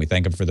 And we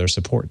thank them for their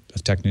support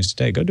of Tech News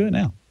Today. Go do it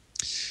now.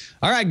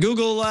 All right,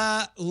 Google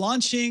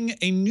launching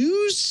a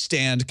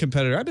newsstand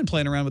competitor. I've been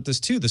playing around with this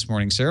too this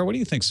morning. Sarah, what do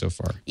you think so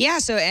far? Yeah,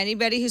 so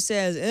anybody who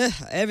says,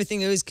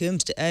 everything always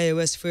comes to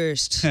iOS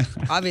first,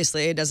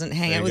 obviously it doesn't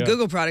hang out with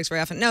Google products very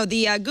often. No,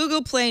 the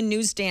Google Play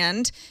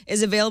Newsstand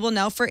is available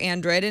now for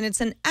Android, and it's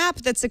an app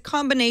that's a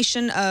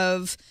combination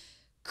of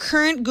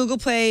current Google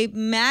Play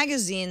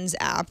Magazines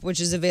app, which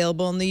is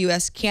available in the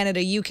US,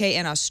 Canada, UK,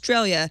 and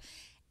Australia,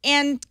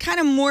 and kind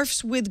of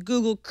morphs with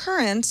Google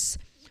Currents,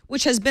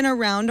 which has been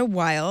around a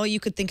while. You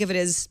could think of it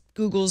as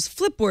Google's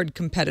Flipboard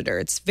competitor.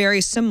 It's very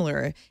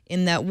similar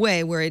in that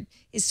way, where it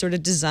is sort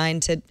of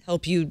designed to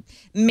help you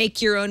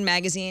make your own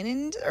magazine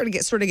and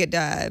sort of get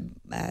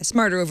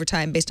smarter over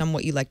time based on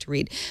what you like to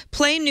read.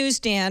 Play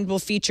Newsstand will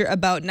feature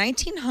about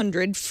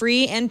 1,900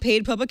 free and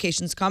paid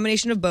publications,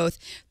 combination of both.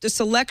 The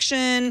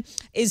selection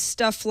is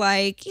stuff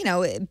like,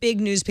 big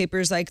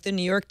newspapers like the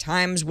New York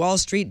Times, Wall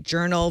Street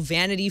Journal,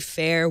 Vanity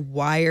Fair,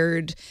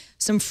 Wired,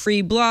 some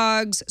free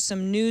blogs,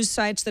 some news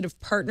sites that have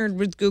partnered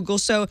with Google.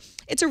 So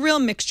it's a real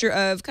mixture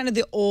of kind of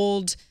the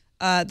old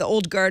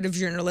guard of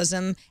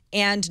journalism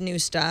and new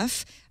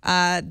stuff.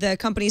 The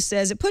company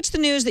says it puts the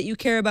news that you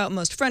care about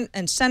most front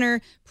and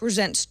center,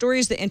 presents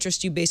stories that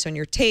interest you based on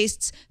your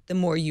tastes. The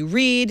more you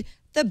read,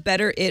 the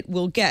better it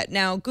will get.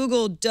 Now,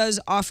 Google does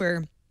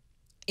offer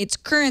its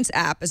Currents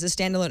app as a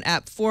standalone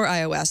app for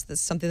iOS.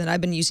 That's something that I've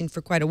been using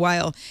for quite a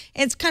while.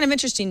 And it's kind of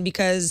interesting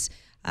because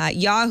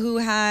Yahoo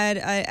had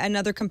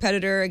another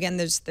competitor. Again,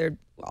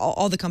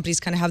 all the companies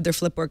kind of have their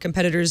Flipboard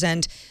competitors,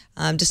 and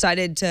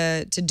decided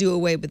to do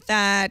away with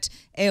that.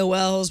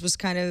 AOL's was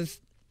kind of,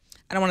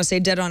 I don't want to say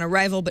dead on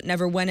arrival, but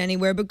never went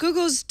anywhere. But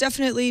Google's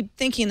definitely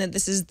thinking that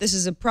this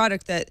is a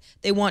product that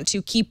they want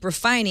to keep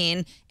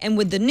refining. And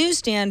with the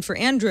newsstand for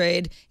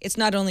Android, it's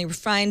not only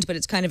refined, but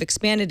it's kind of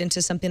expanded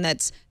into something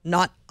that's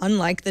not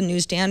unlike the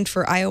newsstand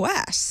for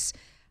iOS.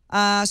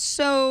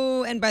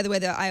 And by the way,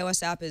 the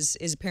iOS app is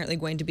apparently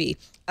going to be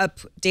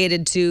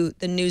updated to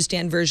the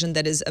newsstand version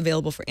that is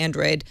available for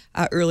Android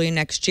early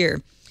next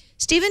year.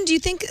 Stephen, do you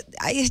think,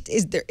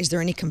 is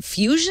there any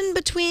confusion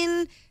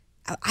between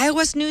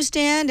iOS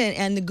newsstand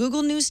and the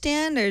Google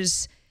newsstand?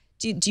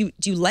 Do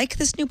you like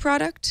this new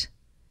product?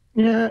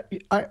 Yeah,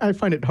 I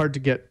find it hard to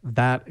get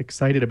that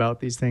excited about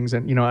these things.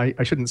 And,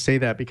 I shouldn't say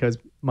that because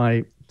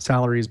my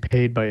salary is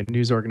paid by a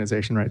news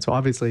organization, right? So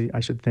obviously I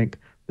should think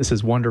this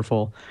is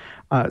wonderful.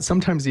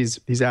 Sometimes these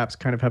apps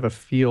kind of have a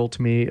feel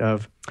to me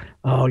of,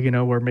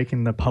 we're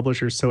making the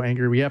publishers so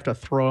angry. We have to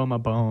throw them a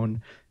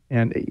bone.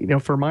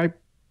 And, for my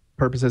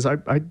purposes,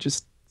 I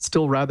just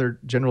still rather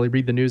generally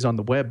read the news on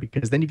the web,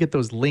 because then you get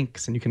those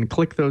links and you can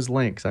click those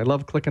links. I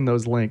love clicking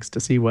those links to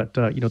see what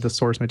the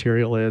source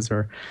material is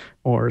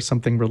or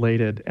something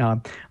related.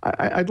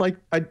 I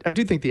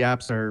do think the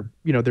apps are,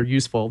 they're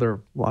useful. There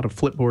are a lot of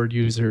Flipboard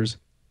users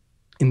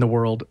in the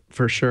world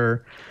for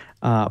sure,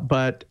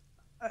 but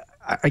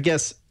I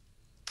guess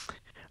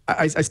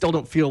I still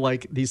don't feel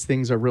like these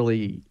things are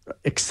really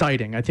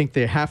exciting. I think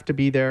they have to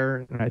be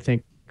there, and I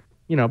think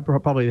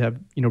probably have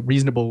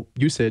reasonable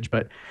usage,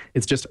 but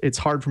it's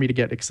hard for me to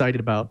get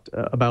excited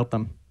about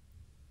them.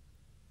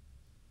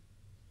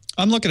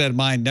 I'm looking at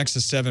my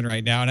Nexus 7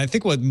 right now, and I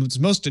think what's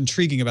most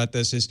intriguing about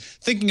this is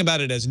thinking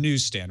about it as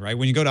newsstand, right?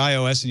 When you go to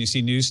iOS and you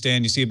see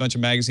newsstand, you see a bunch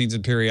of magazines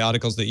and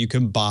periodicals that you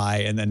can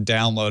buy and then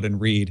download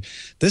and read.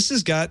 This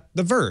has got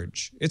The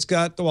Verge. It's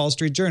got the Wall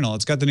Street Journal.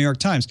 It's got the New York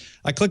Times.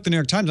 I click the New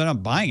York Times. I'm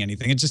not buying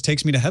anything. It just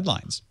takes me to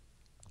headlines.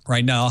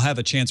 Right now, I'll have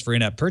a chance for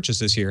in-app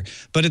purchases here,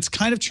 but it's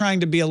kind of trying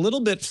to be a little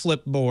bit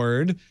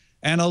Flipboard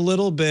and a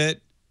little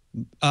bit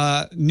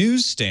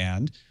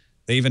newsstand.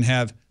 They even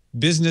have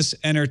business,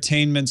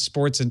 entertainment,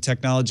 sports, and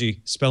technology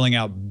spelling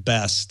out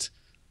best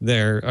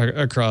there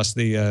across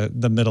the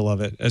middle of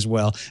it as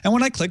well. And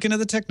when I click into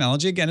the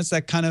technology, again, it's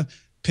that kind of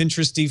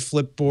Pinteresty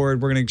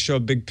Flipboard. We're going to show a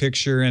big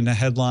picture and the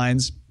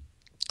headlines.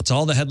 It's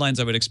all the headlines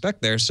I would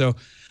expect there. So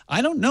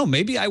I don't know.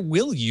 Maybe I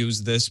will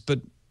use this, but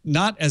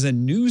not as a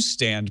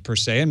newsstand per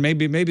se, and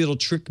maybe it'll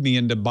trick me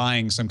into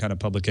buying some kind of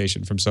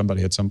publication from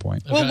somebody at some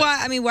point. Well,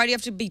 why do you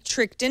have to be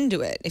tricked into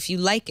it if you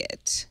like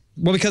it?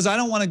 Well, because I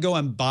don't want to go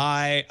and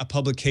buy a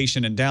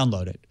publication and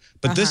download it.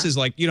 But this is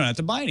like, you don't have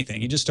to buy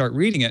anything. You just start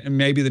reading it, and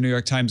maybe the New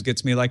York Times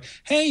gets me like,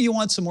 hey, you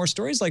want some more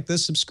stories like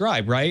this?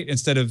 Subscribe, right?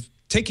 Instead of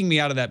taking me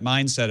out of that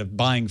mindset of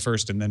buying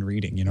first and then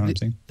reading. You know what I'm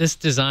saying? This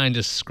design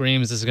just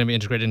screams this is going to be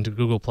integrated into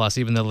Google+.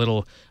 Even the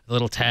little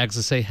tags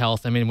that say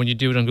health. I mean, when you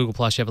do it on Google+,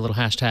 you have a little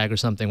hashtag or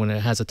something when it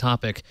has a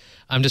topic.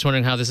 I'm just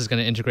wondering how this is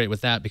going to integrate with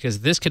that,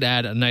 because this could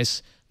add a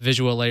nice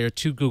visual layer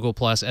to Google+,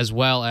 as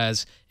well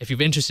as if you're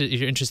interested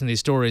in these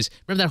stories.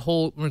 Remember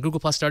that when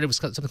Google+ started, it was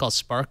something called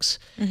Sparks?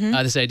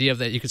 This idea of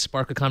that you could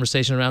spark a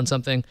conversation around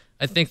something.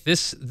 I think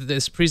this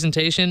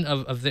presentation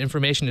of the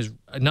information is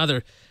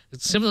another.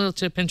 It's similar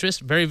to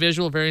Pinterest, very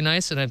visual, very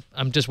nice, and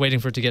I'm just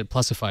waiting for it to get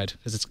plusified,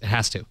 because it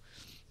has to. All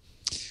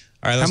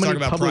right, let's talk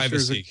about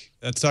privacy.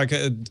 Let's talk.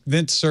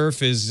 Vint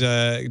Cerf is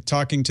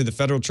talking to the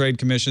Federal Trade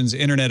Commission's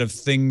Internet of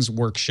Things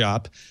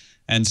workshop,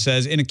 and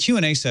says in a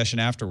Q&A session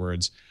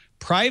afterwards,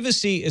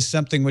 privacy is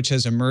something which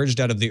has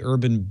emerged out of the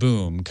urban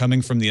boom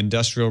coming from the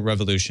Industrial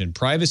Revolution.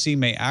 Privacy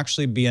may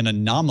actually be an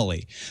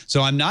anomaly.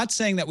 So I'm not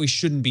saying that we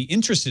shouldn't be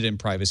interested in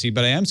privacy,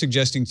 but I am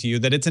suggesting to you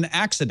that it's an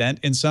accident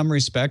in some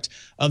respect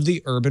of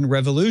the urban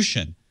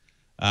revolution.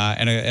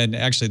 And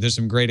actually, there's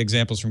some great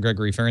examples from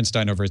Gregory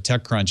Ferenstein over at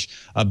TechCrunch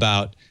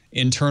about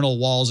internal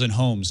walls in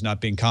homes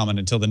not being common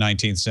until the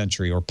 19th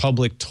century, or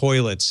public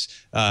toilets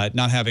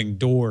not having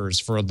doors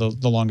for the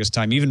longest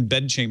time. Even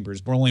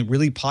bedchambers were only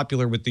really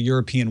popular with the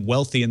European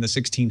wealthy in the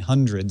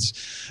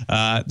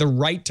 1600s. The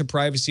right to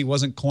privacy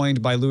wasn't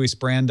coined by Louis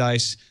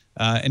Brandeis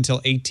until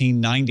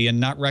 1890 and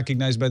not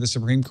recognized by the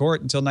Supreme Court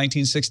until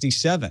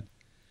 1967.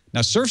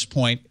 Now, Cerf's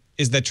point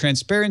is that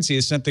transparency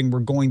is something we're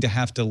going to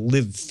have to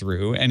live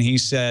through. And he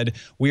said,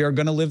 we are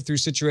going to live through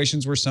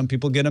situations where some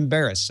people get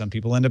embarrassed, some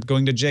people end up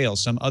going to jail,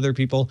 some other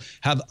people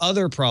have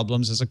other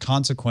problems as a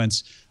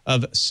consequence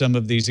of some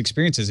of these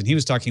experiences. And he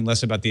was talking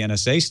less about the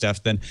NSA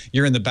stuff than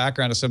you're in the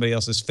background of somebody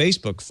else's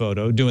Facebook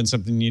photo doing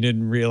something you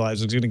didn't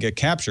realize was going to get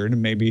captured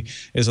and maybe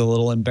is a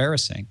little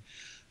embarrassing.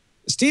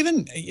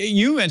 Stephen,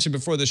 you mentioned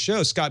before the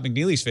show Scott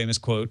McNealy's famous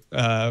quote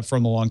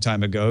from a long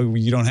time ago,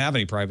 you don't have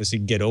any privacy,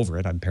 get over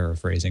it. I'm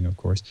paraphrasing, of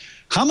course.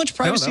 How much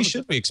privacy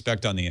should we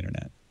expect on the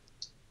internet?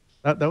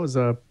 That was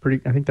I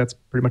think that's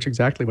pretty much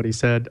exactly what he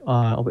said.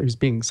 Although he was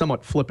being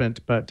somewhat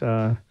flippant, but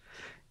in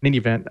any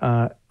event,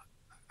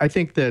 I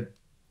think that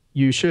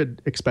you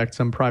should expect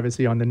some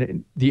privacy on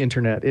the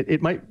internet.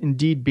 It might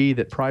indeed be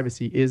that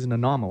privacy is an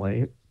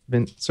anomaly.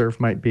 Vint Cerf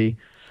might be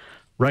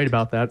right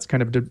about that. It's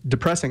kind of a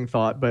depressing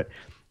thought, but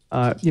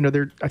I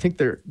think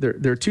there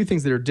are two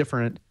things that are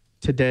different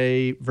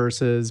today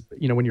versus,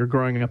 when you're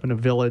growing up in a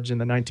village in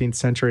the 19th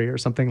century or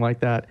something like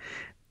that.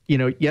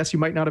 Yes, you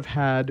might not have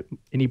had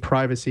any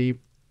privacy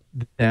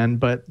then,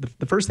 but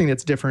the first thing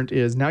that's different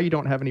is now you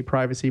don't have any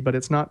privacy, but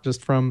it's not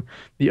just from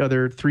the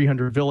other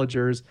 300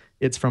 villagers,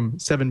 it's from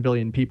 7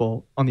 billion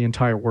people on the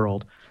entire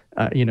world.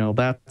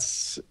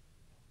 That's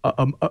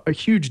a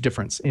huge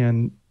difference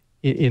in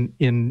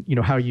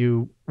how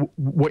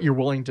what you're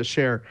willing to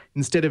share.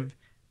 Instead of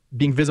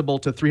being visible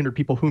to 300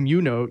 people whom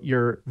you know,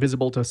 you're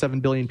visible to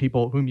 7 billion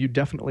people whom you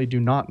definitely do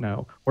not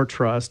know or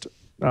trust.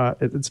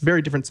 It's a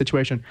very different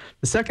situation.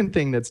 The second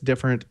thing that's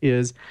different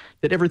is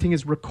that everything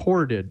is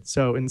recorded.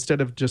 So instead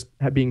of just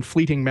being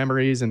fleeting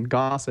memories and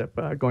gossip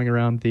going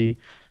around the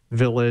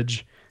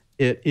village,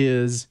 it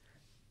is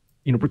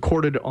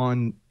recorded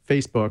on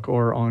Facebook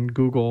or on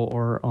Google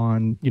or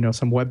on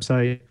some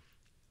website.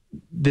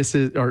 This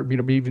is, or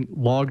even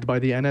logged by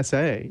the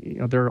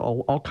NSA. There are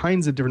all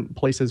kinds of different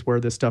places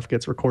where this stuff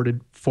gets recorded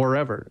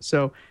forever.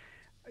 So,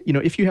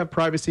 if you have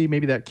privacy,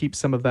 maybe that keeps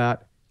some of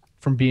that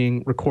from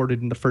being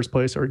recorded in the first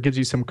place, or it gives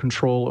you some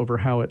control over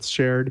how it's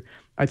shared.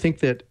 I think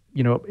that,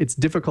 it's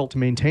difficult to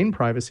maintain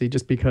privacy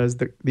just because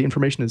the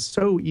information is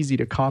so easy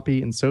to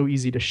copy and so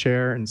easy to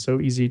share and so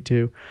easy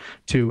to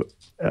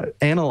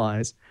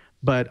analyze.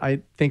 But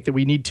I think that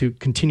we need to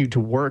continue to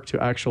work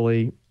to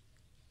actually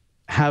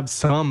have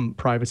some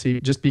privacy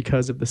just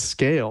because of the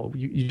scale.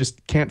 You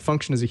just can't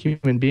function as a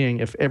human being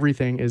if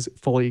everything is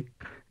fully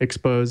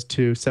exposed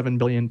to 7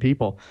 billion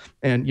people.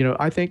 And,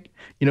 I think,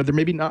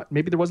 maybe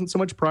there wasn't so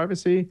much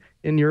privacy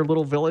in your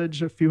little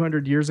village a few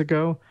hundred years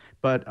ago,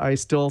 but I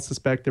still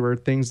suspect there were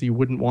things you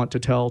wouldn't want to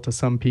tell to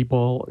some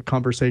people,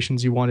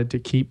 conversations you wanted to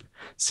keep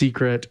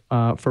secret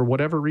for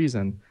whatever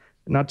reason,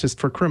 not just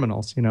for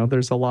criminals.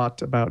 There's a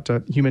lot about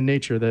human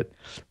nature that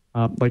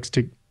likes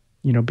to,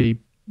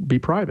 be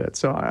private.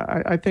 So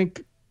I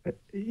think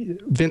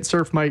Vint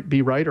Cerf might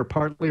be right or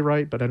partly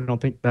right, but I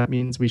don't think that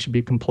means we should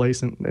be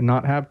complacent and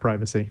not have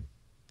privacy.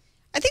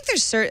 I think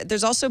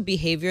there's also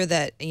behavior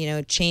that,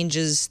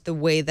 changes the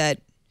way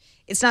that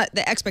it's not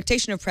the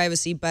expectation of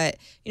privacy, but,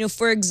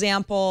 for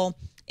example,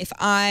 if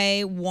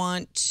I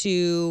want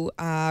to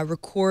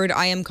record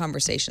IM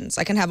conversations,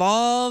 I can have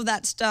all of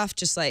that stuff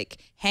just like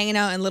hanging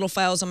out in little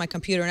files on my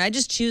computer, and I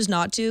just choose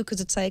not to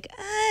because it's like,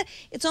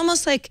 it's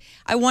almost like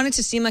I want it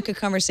to seem like a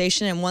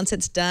conversation, and once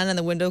it's done and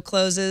the window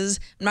closes,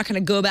 I'm not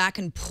going to go back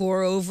and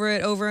pore over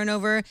it over and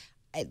over.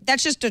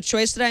 That's just a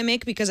choice that I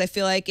make because I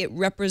feel like it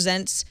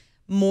represents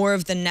more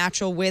of the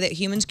natural way that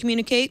humans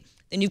communicate.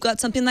 Then you've got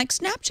something like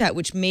Snapchat,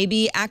 which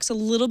maybe acts a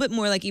little bit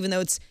more like, even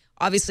though it's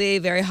obviously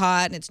very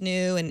hot and it's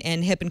new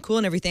and hip and cool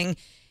and everything,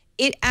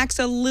 it acts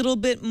a little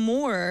bit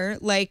more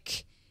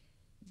like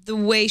the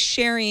way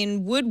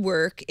sharing would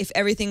work if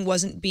everything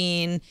wasn't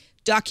being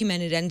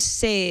documented and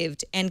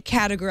saved and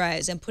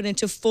categorized and put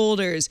into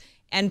folders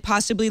and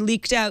possibly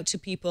leaked out to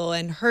people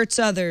and hurts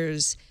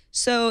others.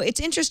 So it's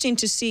interesting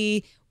to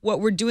see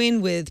what we're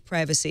doing with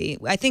privacy.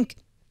 I think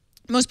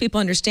most people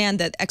understand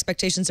that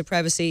expectations of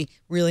privacy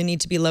really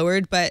need to be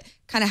lowered, but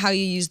kind of how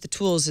you use the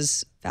tools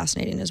is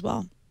fascinating as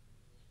well.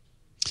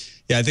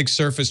 Yeah, I think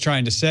Cerf is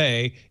trying to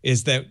say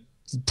is that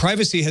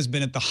privacy has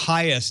been at the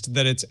highest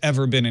that it's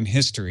ever been in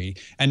history.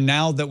 And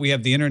now that we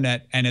have the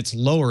internet and it's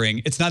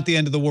lowering, it's not the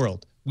end of the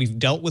world. We've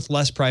dealt with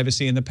less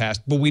privacy in the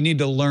past, but we need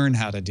to learn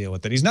how to deal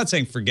with it. He's not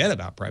saying forget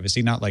about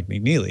privacy, not like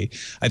McNeely.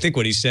 I think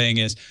what he's saying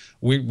is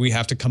we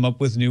have to come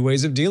up with new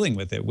ways of dealing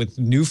with it, with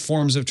new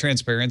forms of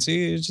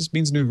transparency. It just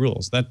means new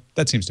rules.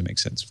 That seems to make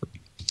sense for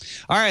me.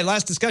 All right,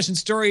 last discussion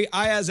story,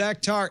 Ayaz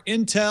Akhtar,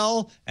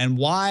 Intel, and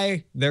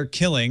why they're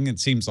killing, it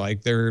seems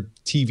like, their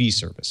TV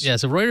service. Yeah,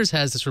 so Reuters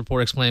has this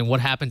report explaining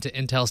what happened to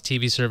Intel's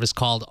TV service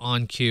called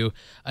OnQ.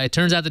 It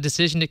turns out the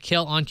decision to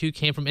kill OnQ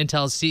came from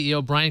Intel's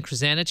CEO, Brian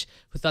Krzanich,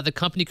 who thought the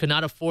company could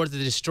not afford the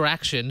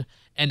distraction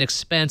and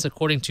expense,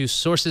 according to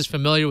sources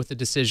familiar with the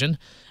decision.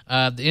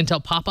 The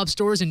Intel pop-up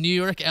stores in New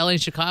York, LA,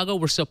 and Chicago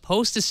were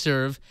supposed to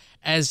serve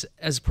as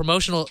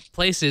promotional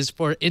places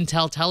for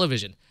Intel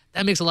television.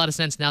 That makes a lot of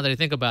sense now that I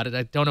think about it.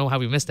 I don't know how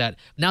we missed that.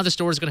 Now the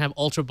store is going to have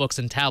Ultrabooks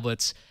and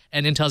tablets,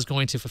 and Intel is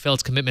going to fulfill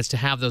its commitments to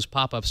have those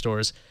pop-up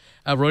stores.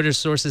 Reuters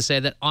sources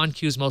say that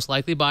OnQ's most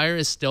likely buyer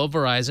is still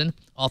Verizon.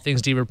 All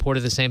Things D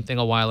reported the same thing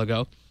a while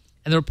ago.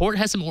 And the report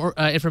has some more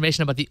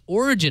information about the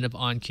origin of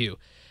OnQ.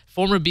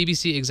 Former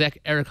BBC exec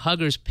Eric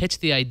Huggers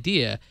pitched the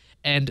idea,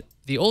 and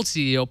the old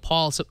CEO,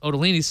 Paul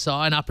Otellini,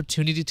 saw an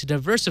opportunity to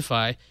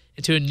diversify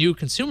into a new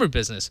consumer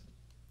business.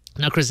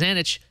 Now,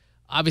 Krzanich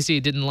obviously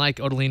didn't like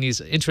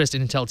Otellini's interest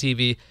in Intel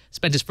TV.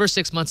 Spent his first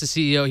 6 months as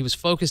CEO. He was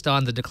focused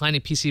on the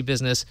declining PC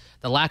business,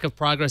 the lack of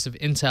progress of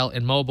Intel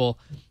in mobile,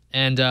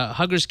 and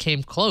Huggers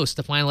came close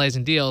to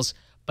finalizing deals,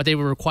 but they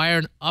would require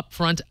an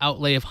upfront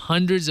outlay of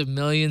hundreds of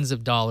millions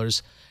of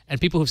dollars.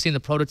 And people who've seen the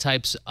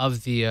prototypes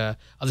of the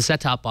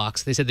set-top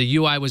box, they said the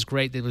UI was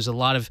great. There was a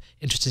lot of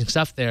interesting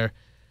stuff there.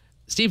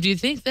 Steve, do you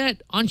think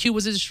that OnQ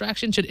was a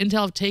distraction? Should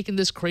Intel have taken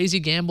this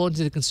crazy gamble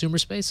into the consumer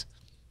space?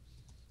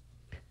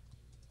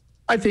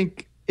 I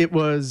think it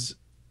was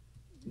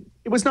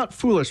not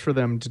foolish for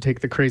them to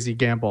take the crazy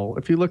gamble.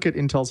 If you look at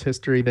Intel's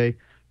history, they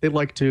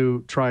like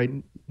to try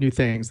new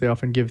things. They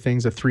often give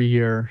things a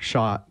 3-year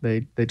shot.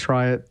 They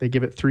try it, they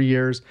give it 3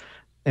 years,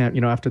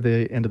 and after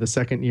the end of the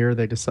second year,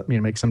 they just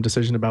make some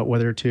decision about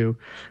whether to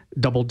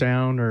double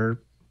down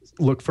or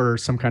look for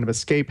some kind of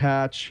escape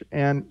hatch.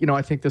 And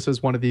I think this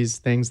is one of these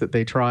things that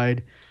they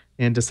tried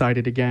and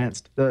decided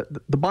against. The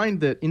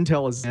bind that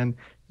Intel is in,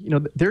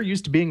 there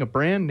used to being a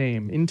brand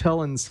name,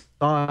 Intel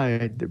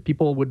Inside.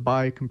 People would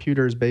buy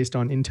computers based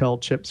on Intel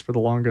chips for the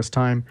longest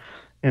time.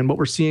 And what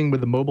we're seeing with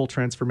the mobile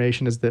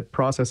transformation is that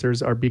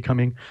processors are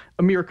becoming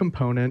a mere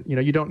component.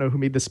 You don't know who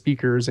made the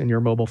speakers in your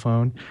mobile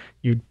phone.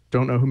 You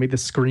don't know who made the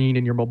screen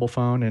in your mobile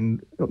phone.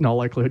 And in all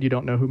likelihood, you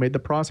don't know who made the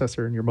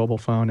processor in your mobile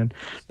phone. And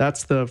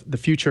that's the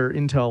future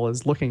Intel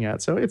is looking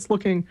at. So it's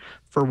looking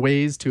for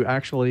ways to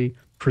actually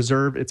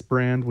preserve its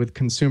brand with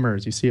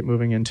consumers. You see it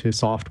moving into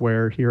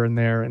software here and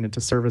there and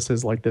into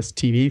services like this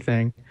TV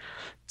thing.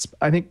 It's,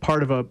 I think,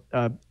 part of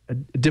a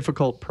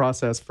difficult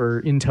process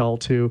for Intel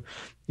to,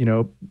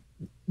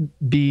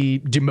 be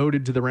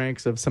demoted to the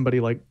ranks of somebody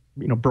like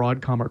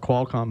Broadcom or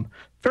Qualcomm.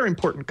 Very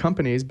important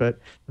companies, but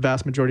the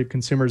vast majority of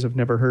consumers have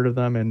never heard of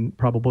them and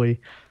probably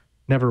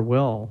never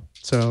will.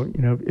 So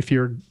if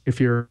you're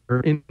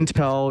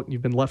Intel,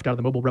 you've been left out of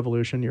the mobile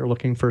revolution. You're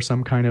looking for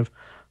some kind of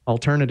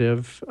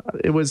alternative.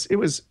 It was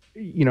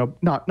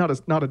not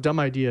a dumb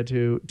idea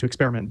to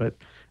experiment, but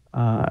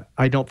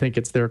I don't think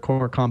it's their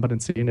core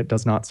competency, and it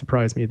does not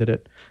surprise me that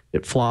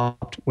it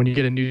flopped. When you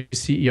get a new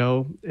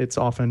CEO, it's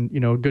often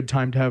a good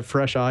time to have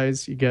fresh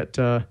eyes. You get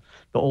the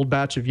old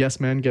batch of yes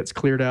men gets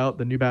cleared out,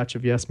 the new batch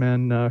of yes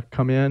men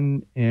come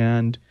in,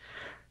 and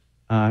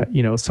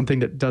something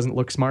that doesn't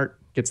look smart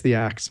gets the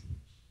axe.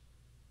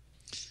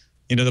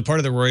 The part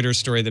of the Reuters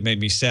story that made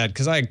me sad,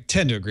 because I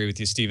tend to agree with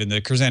you, Stephen,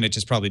 that Kurzanich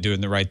is probably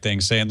doing the right thing,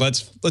 saying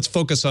let's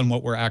focus on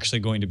what we're actually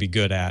going to be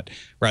good at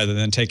rather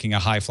than taking a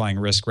high-flying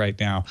risk right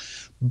now.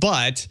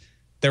 But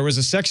there was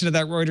a section of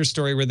that Reuters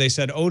story where they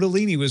said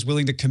Odalini was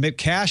willing to commit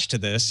cash to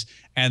this,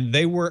 and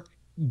they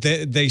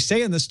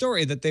say in the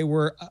story that they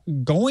were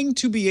going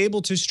to be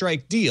able to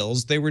strike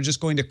deals. They were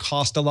just going to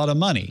cost a lot of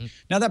money. Mm-hmm.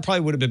 Now, that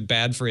probably would have been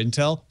bad for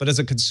Intel, but as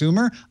a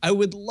consumer, I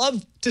would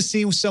love to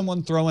see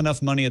someone throw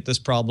enough money at this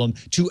problem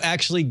to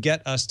actually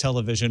get us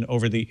television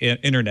over the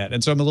internet.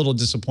 And so I'm a little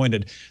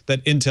disappointed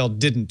that Intel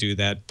didn't do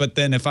that. But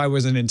then if I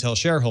was an Intel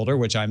shareholder,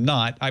 which I'm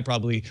not, I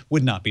probably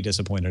would not be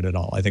disappointed at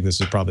all. I think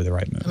this is probably the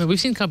right move. I mean, we've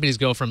seen companies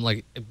go from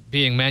like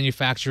being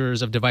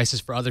manufacturers of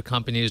devices for other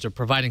companies or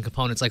providing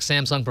components. Like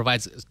Samsung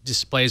provides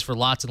displays for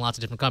lots and lots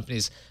of different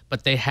companies,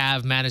 but they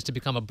have managed to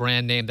become a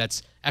brand name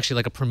that's actually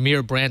like a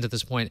premier brand at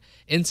this point.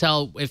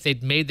 Intel, if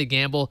they'd made the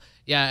gamble,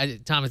 yeah,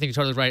 Tom, I think you're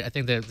totally right. I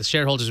think the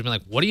shareholders would be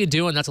like, what are you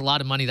doing? That's a lot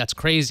of money. That's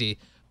crazy.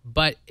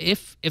 But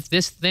if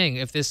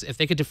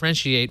they could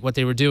differentiate what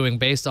they were doing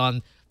based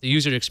on the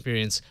user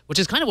experience, which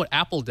is kind of what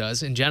Apple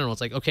does in general.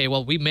 It's like, okay,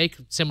 well, we make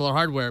similar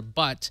hardware,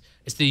 but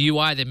it's the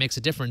UI that makes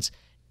a difference.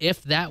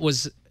 If that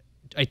was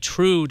a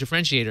true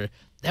differentiator,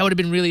 that would have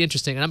been really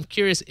interesting. And I'm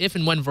curious if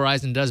and when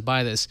Verizon does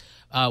buy this,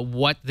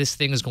 what this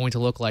thing is going to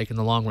look like in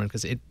the long run.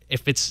 Because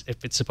if it's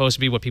supposed to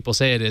be what people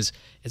say it is,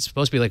 it's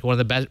supposed to be like one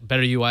of the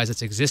better UIs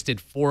that's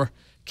existed for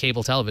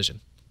cable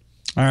television.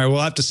 All right, we'll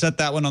have to set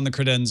that one on the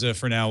credenza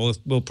for now.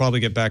 We'll probably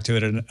get back to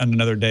it on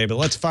another day. But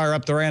let's fire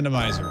up the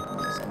randomizer.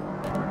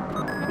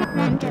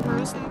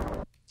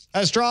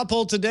 A straw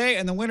poll today,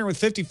 and the winner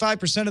with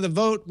 55% of the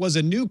vote was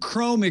a new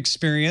Chrome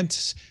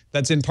experience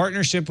that's in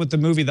partnership with the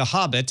movie The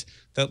Hobbit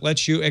that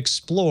lets you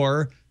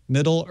explore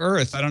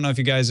Middle-earth. I don't know if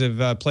you guys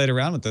have played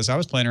around with this. I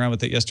was playing around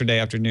with it yesterday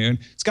afternoon.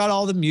 It's got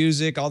all the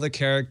music, all the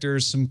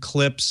characters, some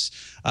clips.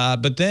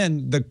 But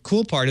then the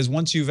cool part is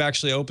once you've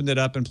actually opened it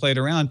up and played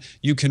around,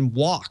 you can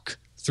walk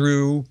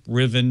through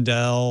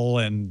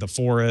Rivendell and the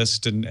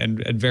forest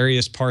and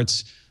various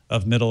parts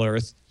of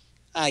Middle-earth.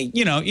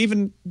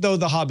 Even though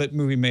the Hobbit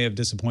movie may have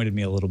disappointed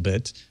me a little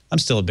bit, I'm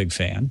still a big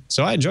fan.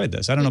 So I enjoyed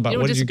this. I don't know about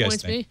what did you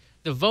guys think?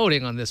 The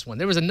voting on this one.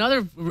 There was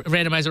another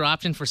randomizer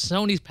option for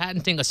Sony's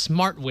patenting a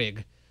smart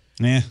wig.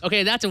 Yeah.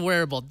 Okay, that's a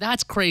wearable.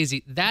 That's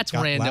crazy. That's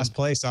random. Last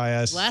place,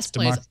 IS. Last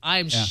place.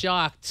 I'm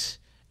shocked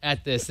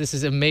at this. This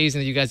is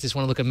amazing that you guys just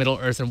want to look at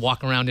Middle-earth and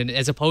walk around in it,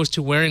 as opposed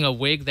to wearing a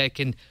wig that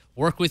can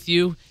work with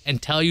you and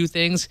tell you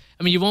things.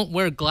 I mean, you won't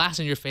wear glass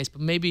on your face,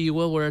 but maybe you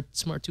will wear a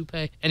smart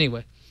toupee.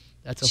 Anyway.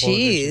 That's a whole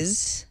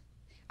Jeez.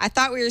 I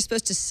thought we were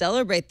supposed to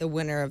celebrate the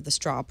winner of the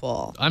straw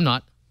poll. I'm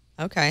not.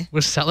 Okay.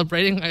 We're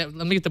celebrating? Let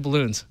me get the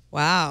balloons.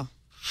 Wow.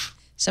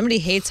 Somebody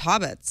hates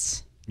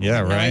hobbits.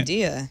 Yeah, right. No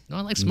idea. No,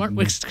 I like smart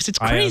wigs because it's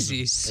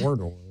crazy.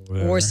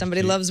 Or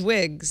somebody loves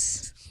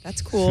wigs.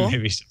 That's cool.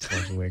 Maybe she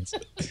loves wigs.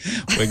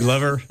 Wig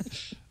lover.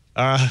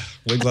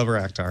 Wig lover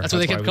actor. That's what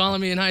they kept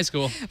calling me in high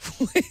school.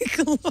 Wig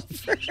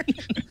lover.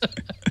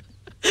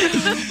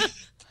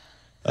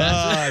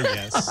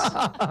 Yes.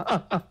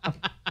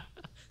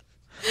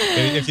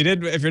 If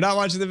you're not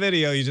watching the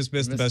video, you just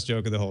missed the best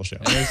joke of the whole show.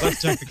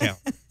 Let's check the count.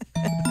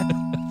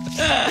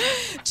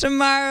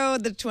 Tomorrow,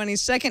 the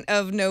 22nd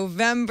of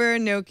November,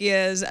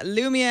 Nokia's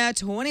Lumia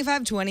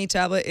 2520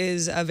 tablet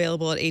is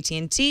available at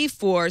AT&T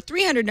for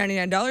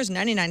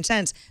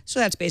 $399.99. So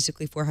that's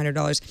basically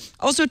 $400.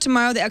 Also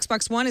tomorrow, the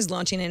Xbox One is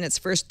launching in its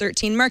first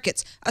 13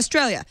 markets: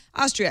 Australia,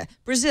 Austria,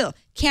 Brazil,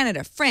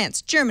 Canada,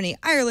 France, Germany,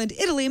 Ireland,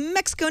 Italy,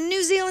 Mexico,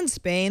 New Zealand,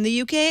 Spain,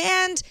 the UK,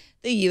 and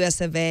the US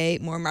of A.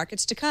 More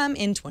markets to come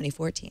in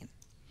 2014.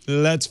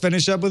 Let's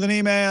finish up with an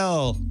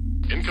email.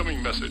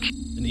 Incoming message.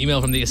 An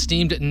email from the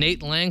esteemed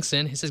Nate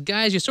Langson. He says,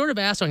 guys, you sort of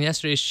asked on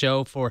yesterday's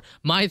show for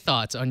my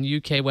thoughts on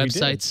UK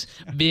websites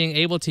being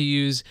able to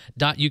use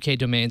 .uk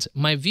domains.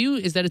 My view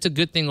is that it's a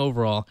good thing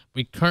overall.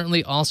 We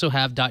currently also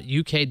have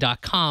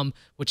 .uk.com,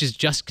 which is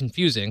just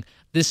confusing.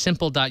 This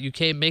simple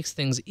 .uk makes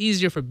things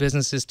easier for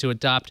businesses to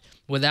adopt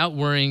without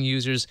worrying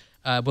users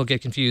will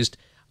get confused.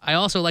 I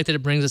also like that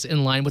it brings us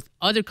in line with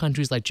other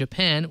countries like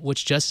Japan,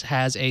 which just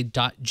has a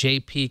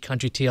 .jp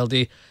country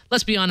TLD.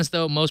 Let's be honest,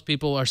 though, most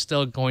people are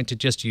still going to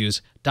just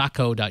use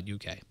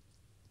 .co.uk.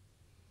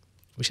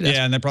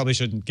 And they probably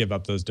shouldn't give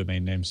up those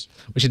domain names.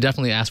 We should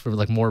definitely ask for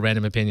like more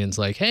random opinions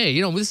like, hey,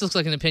 this looks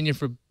like an opinion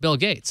for Bill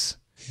Gates.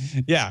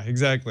 Yeah,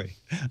 exactly.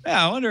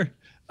 Yeah, I wonder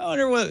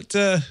what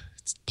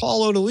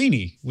Paul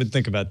Otellini would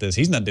think about this.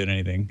 He's not doing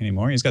anything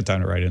anymore. He's got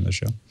time to write in the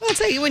show. Well, it's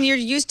like when you're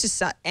used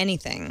to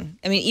anything.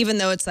 I mean, even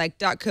though it's like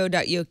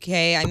 .co.uk,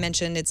 I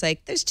mentioned it's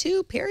like there's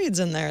 2 periods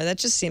in there. That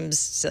just seems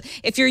silly.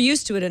 If you're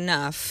used to it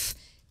enough,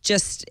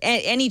 just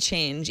any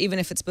change, even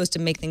if it's supposed to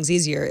make things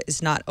easier,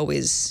 is not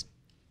always.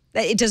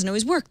 It doesn't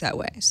always work that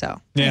way.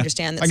 So I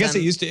understand that. I guess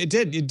it used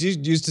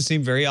to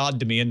seem very odd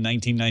to me in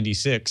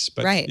 1996,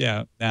 but right.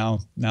 Yeah,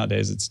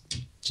 nowadays it's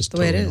just the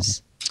way it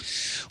is.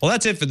 Well,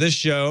 that's it for this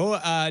show.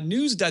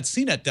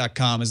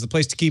 News.cnet.com is the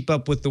place to keep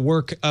up with the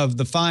work of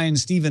the fine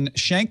Stephen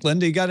Shanklin.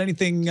 Do you got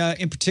anything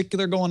in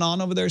particular going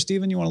on over there,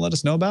 Stephen, you want to let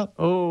us know about?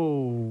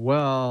 Oh,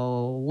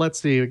 well, let's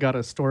see. We got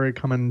a story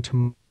coming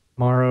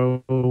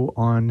tomorrow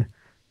on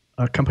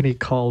a company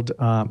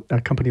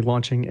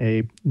launching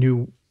a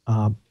new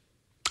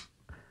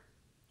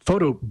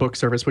photo book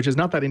service, which is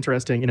not that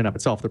interesting in and of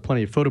itself. There are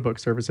plenty of photo book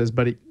services,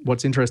 but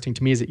what's interesting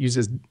to me is it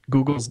uses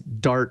Google's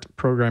Dart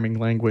programming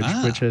language,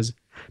 which has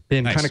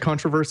been kind of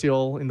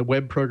controversial in the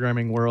web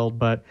programming world,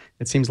 but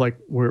it seems like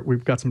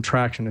we've got some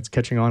traction. It's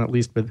catching on, at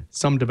least with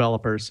some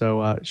developers.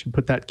 So should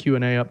put that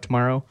Q&A up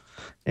tomorrow.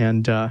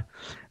 And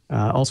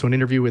also an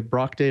interview with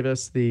Brock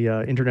Davis, the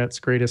internet's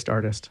greatest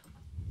artist.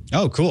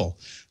 Oh, cool.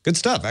 Good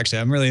stuff. Actually,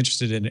 I'm really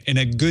interested in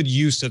a good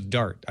use of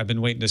Dart. I've been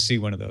waiting to see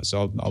one of those,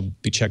 so I'll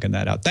be checking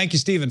that out. Thank you,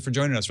 Stephen, for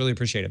joining us. Really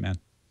appreciate it, man.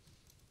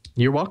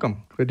 You're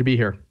welcome. Good to be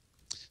here.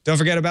 Don't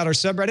forget about our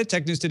subreddit,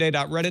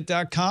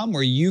 technewstoday.reddit.com,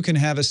 where you can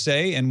have a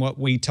say in what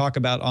we talk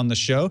about on the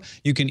show.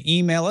 You can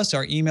email us.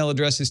 Our email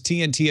address is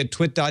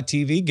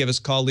tnt@twit.tv. Give us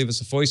a call. Leave us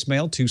a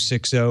voicemail,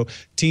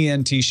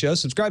 260-TNT-SHOW.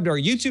 Subscribe to our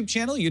YouTube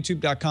channel,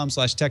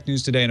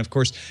 youtube.com/technewstoday. And, of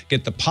course,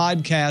 get the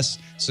podcast.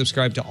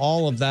 Subscribe to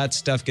all of that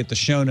stuff. Get the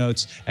show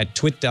notes at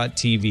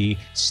twit.tv/TNT.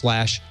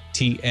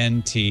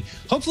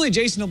 Hopefully,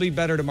 Jason will be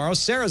better tomorrow.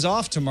 Sarah's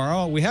off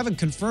tomorrow. We haven't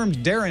confirmed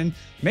Darren.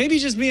 Maybe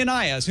just me and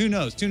Ayaz. Who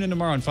knows? Tune in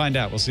tomorrow and find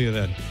out. We'll see you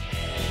then.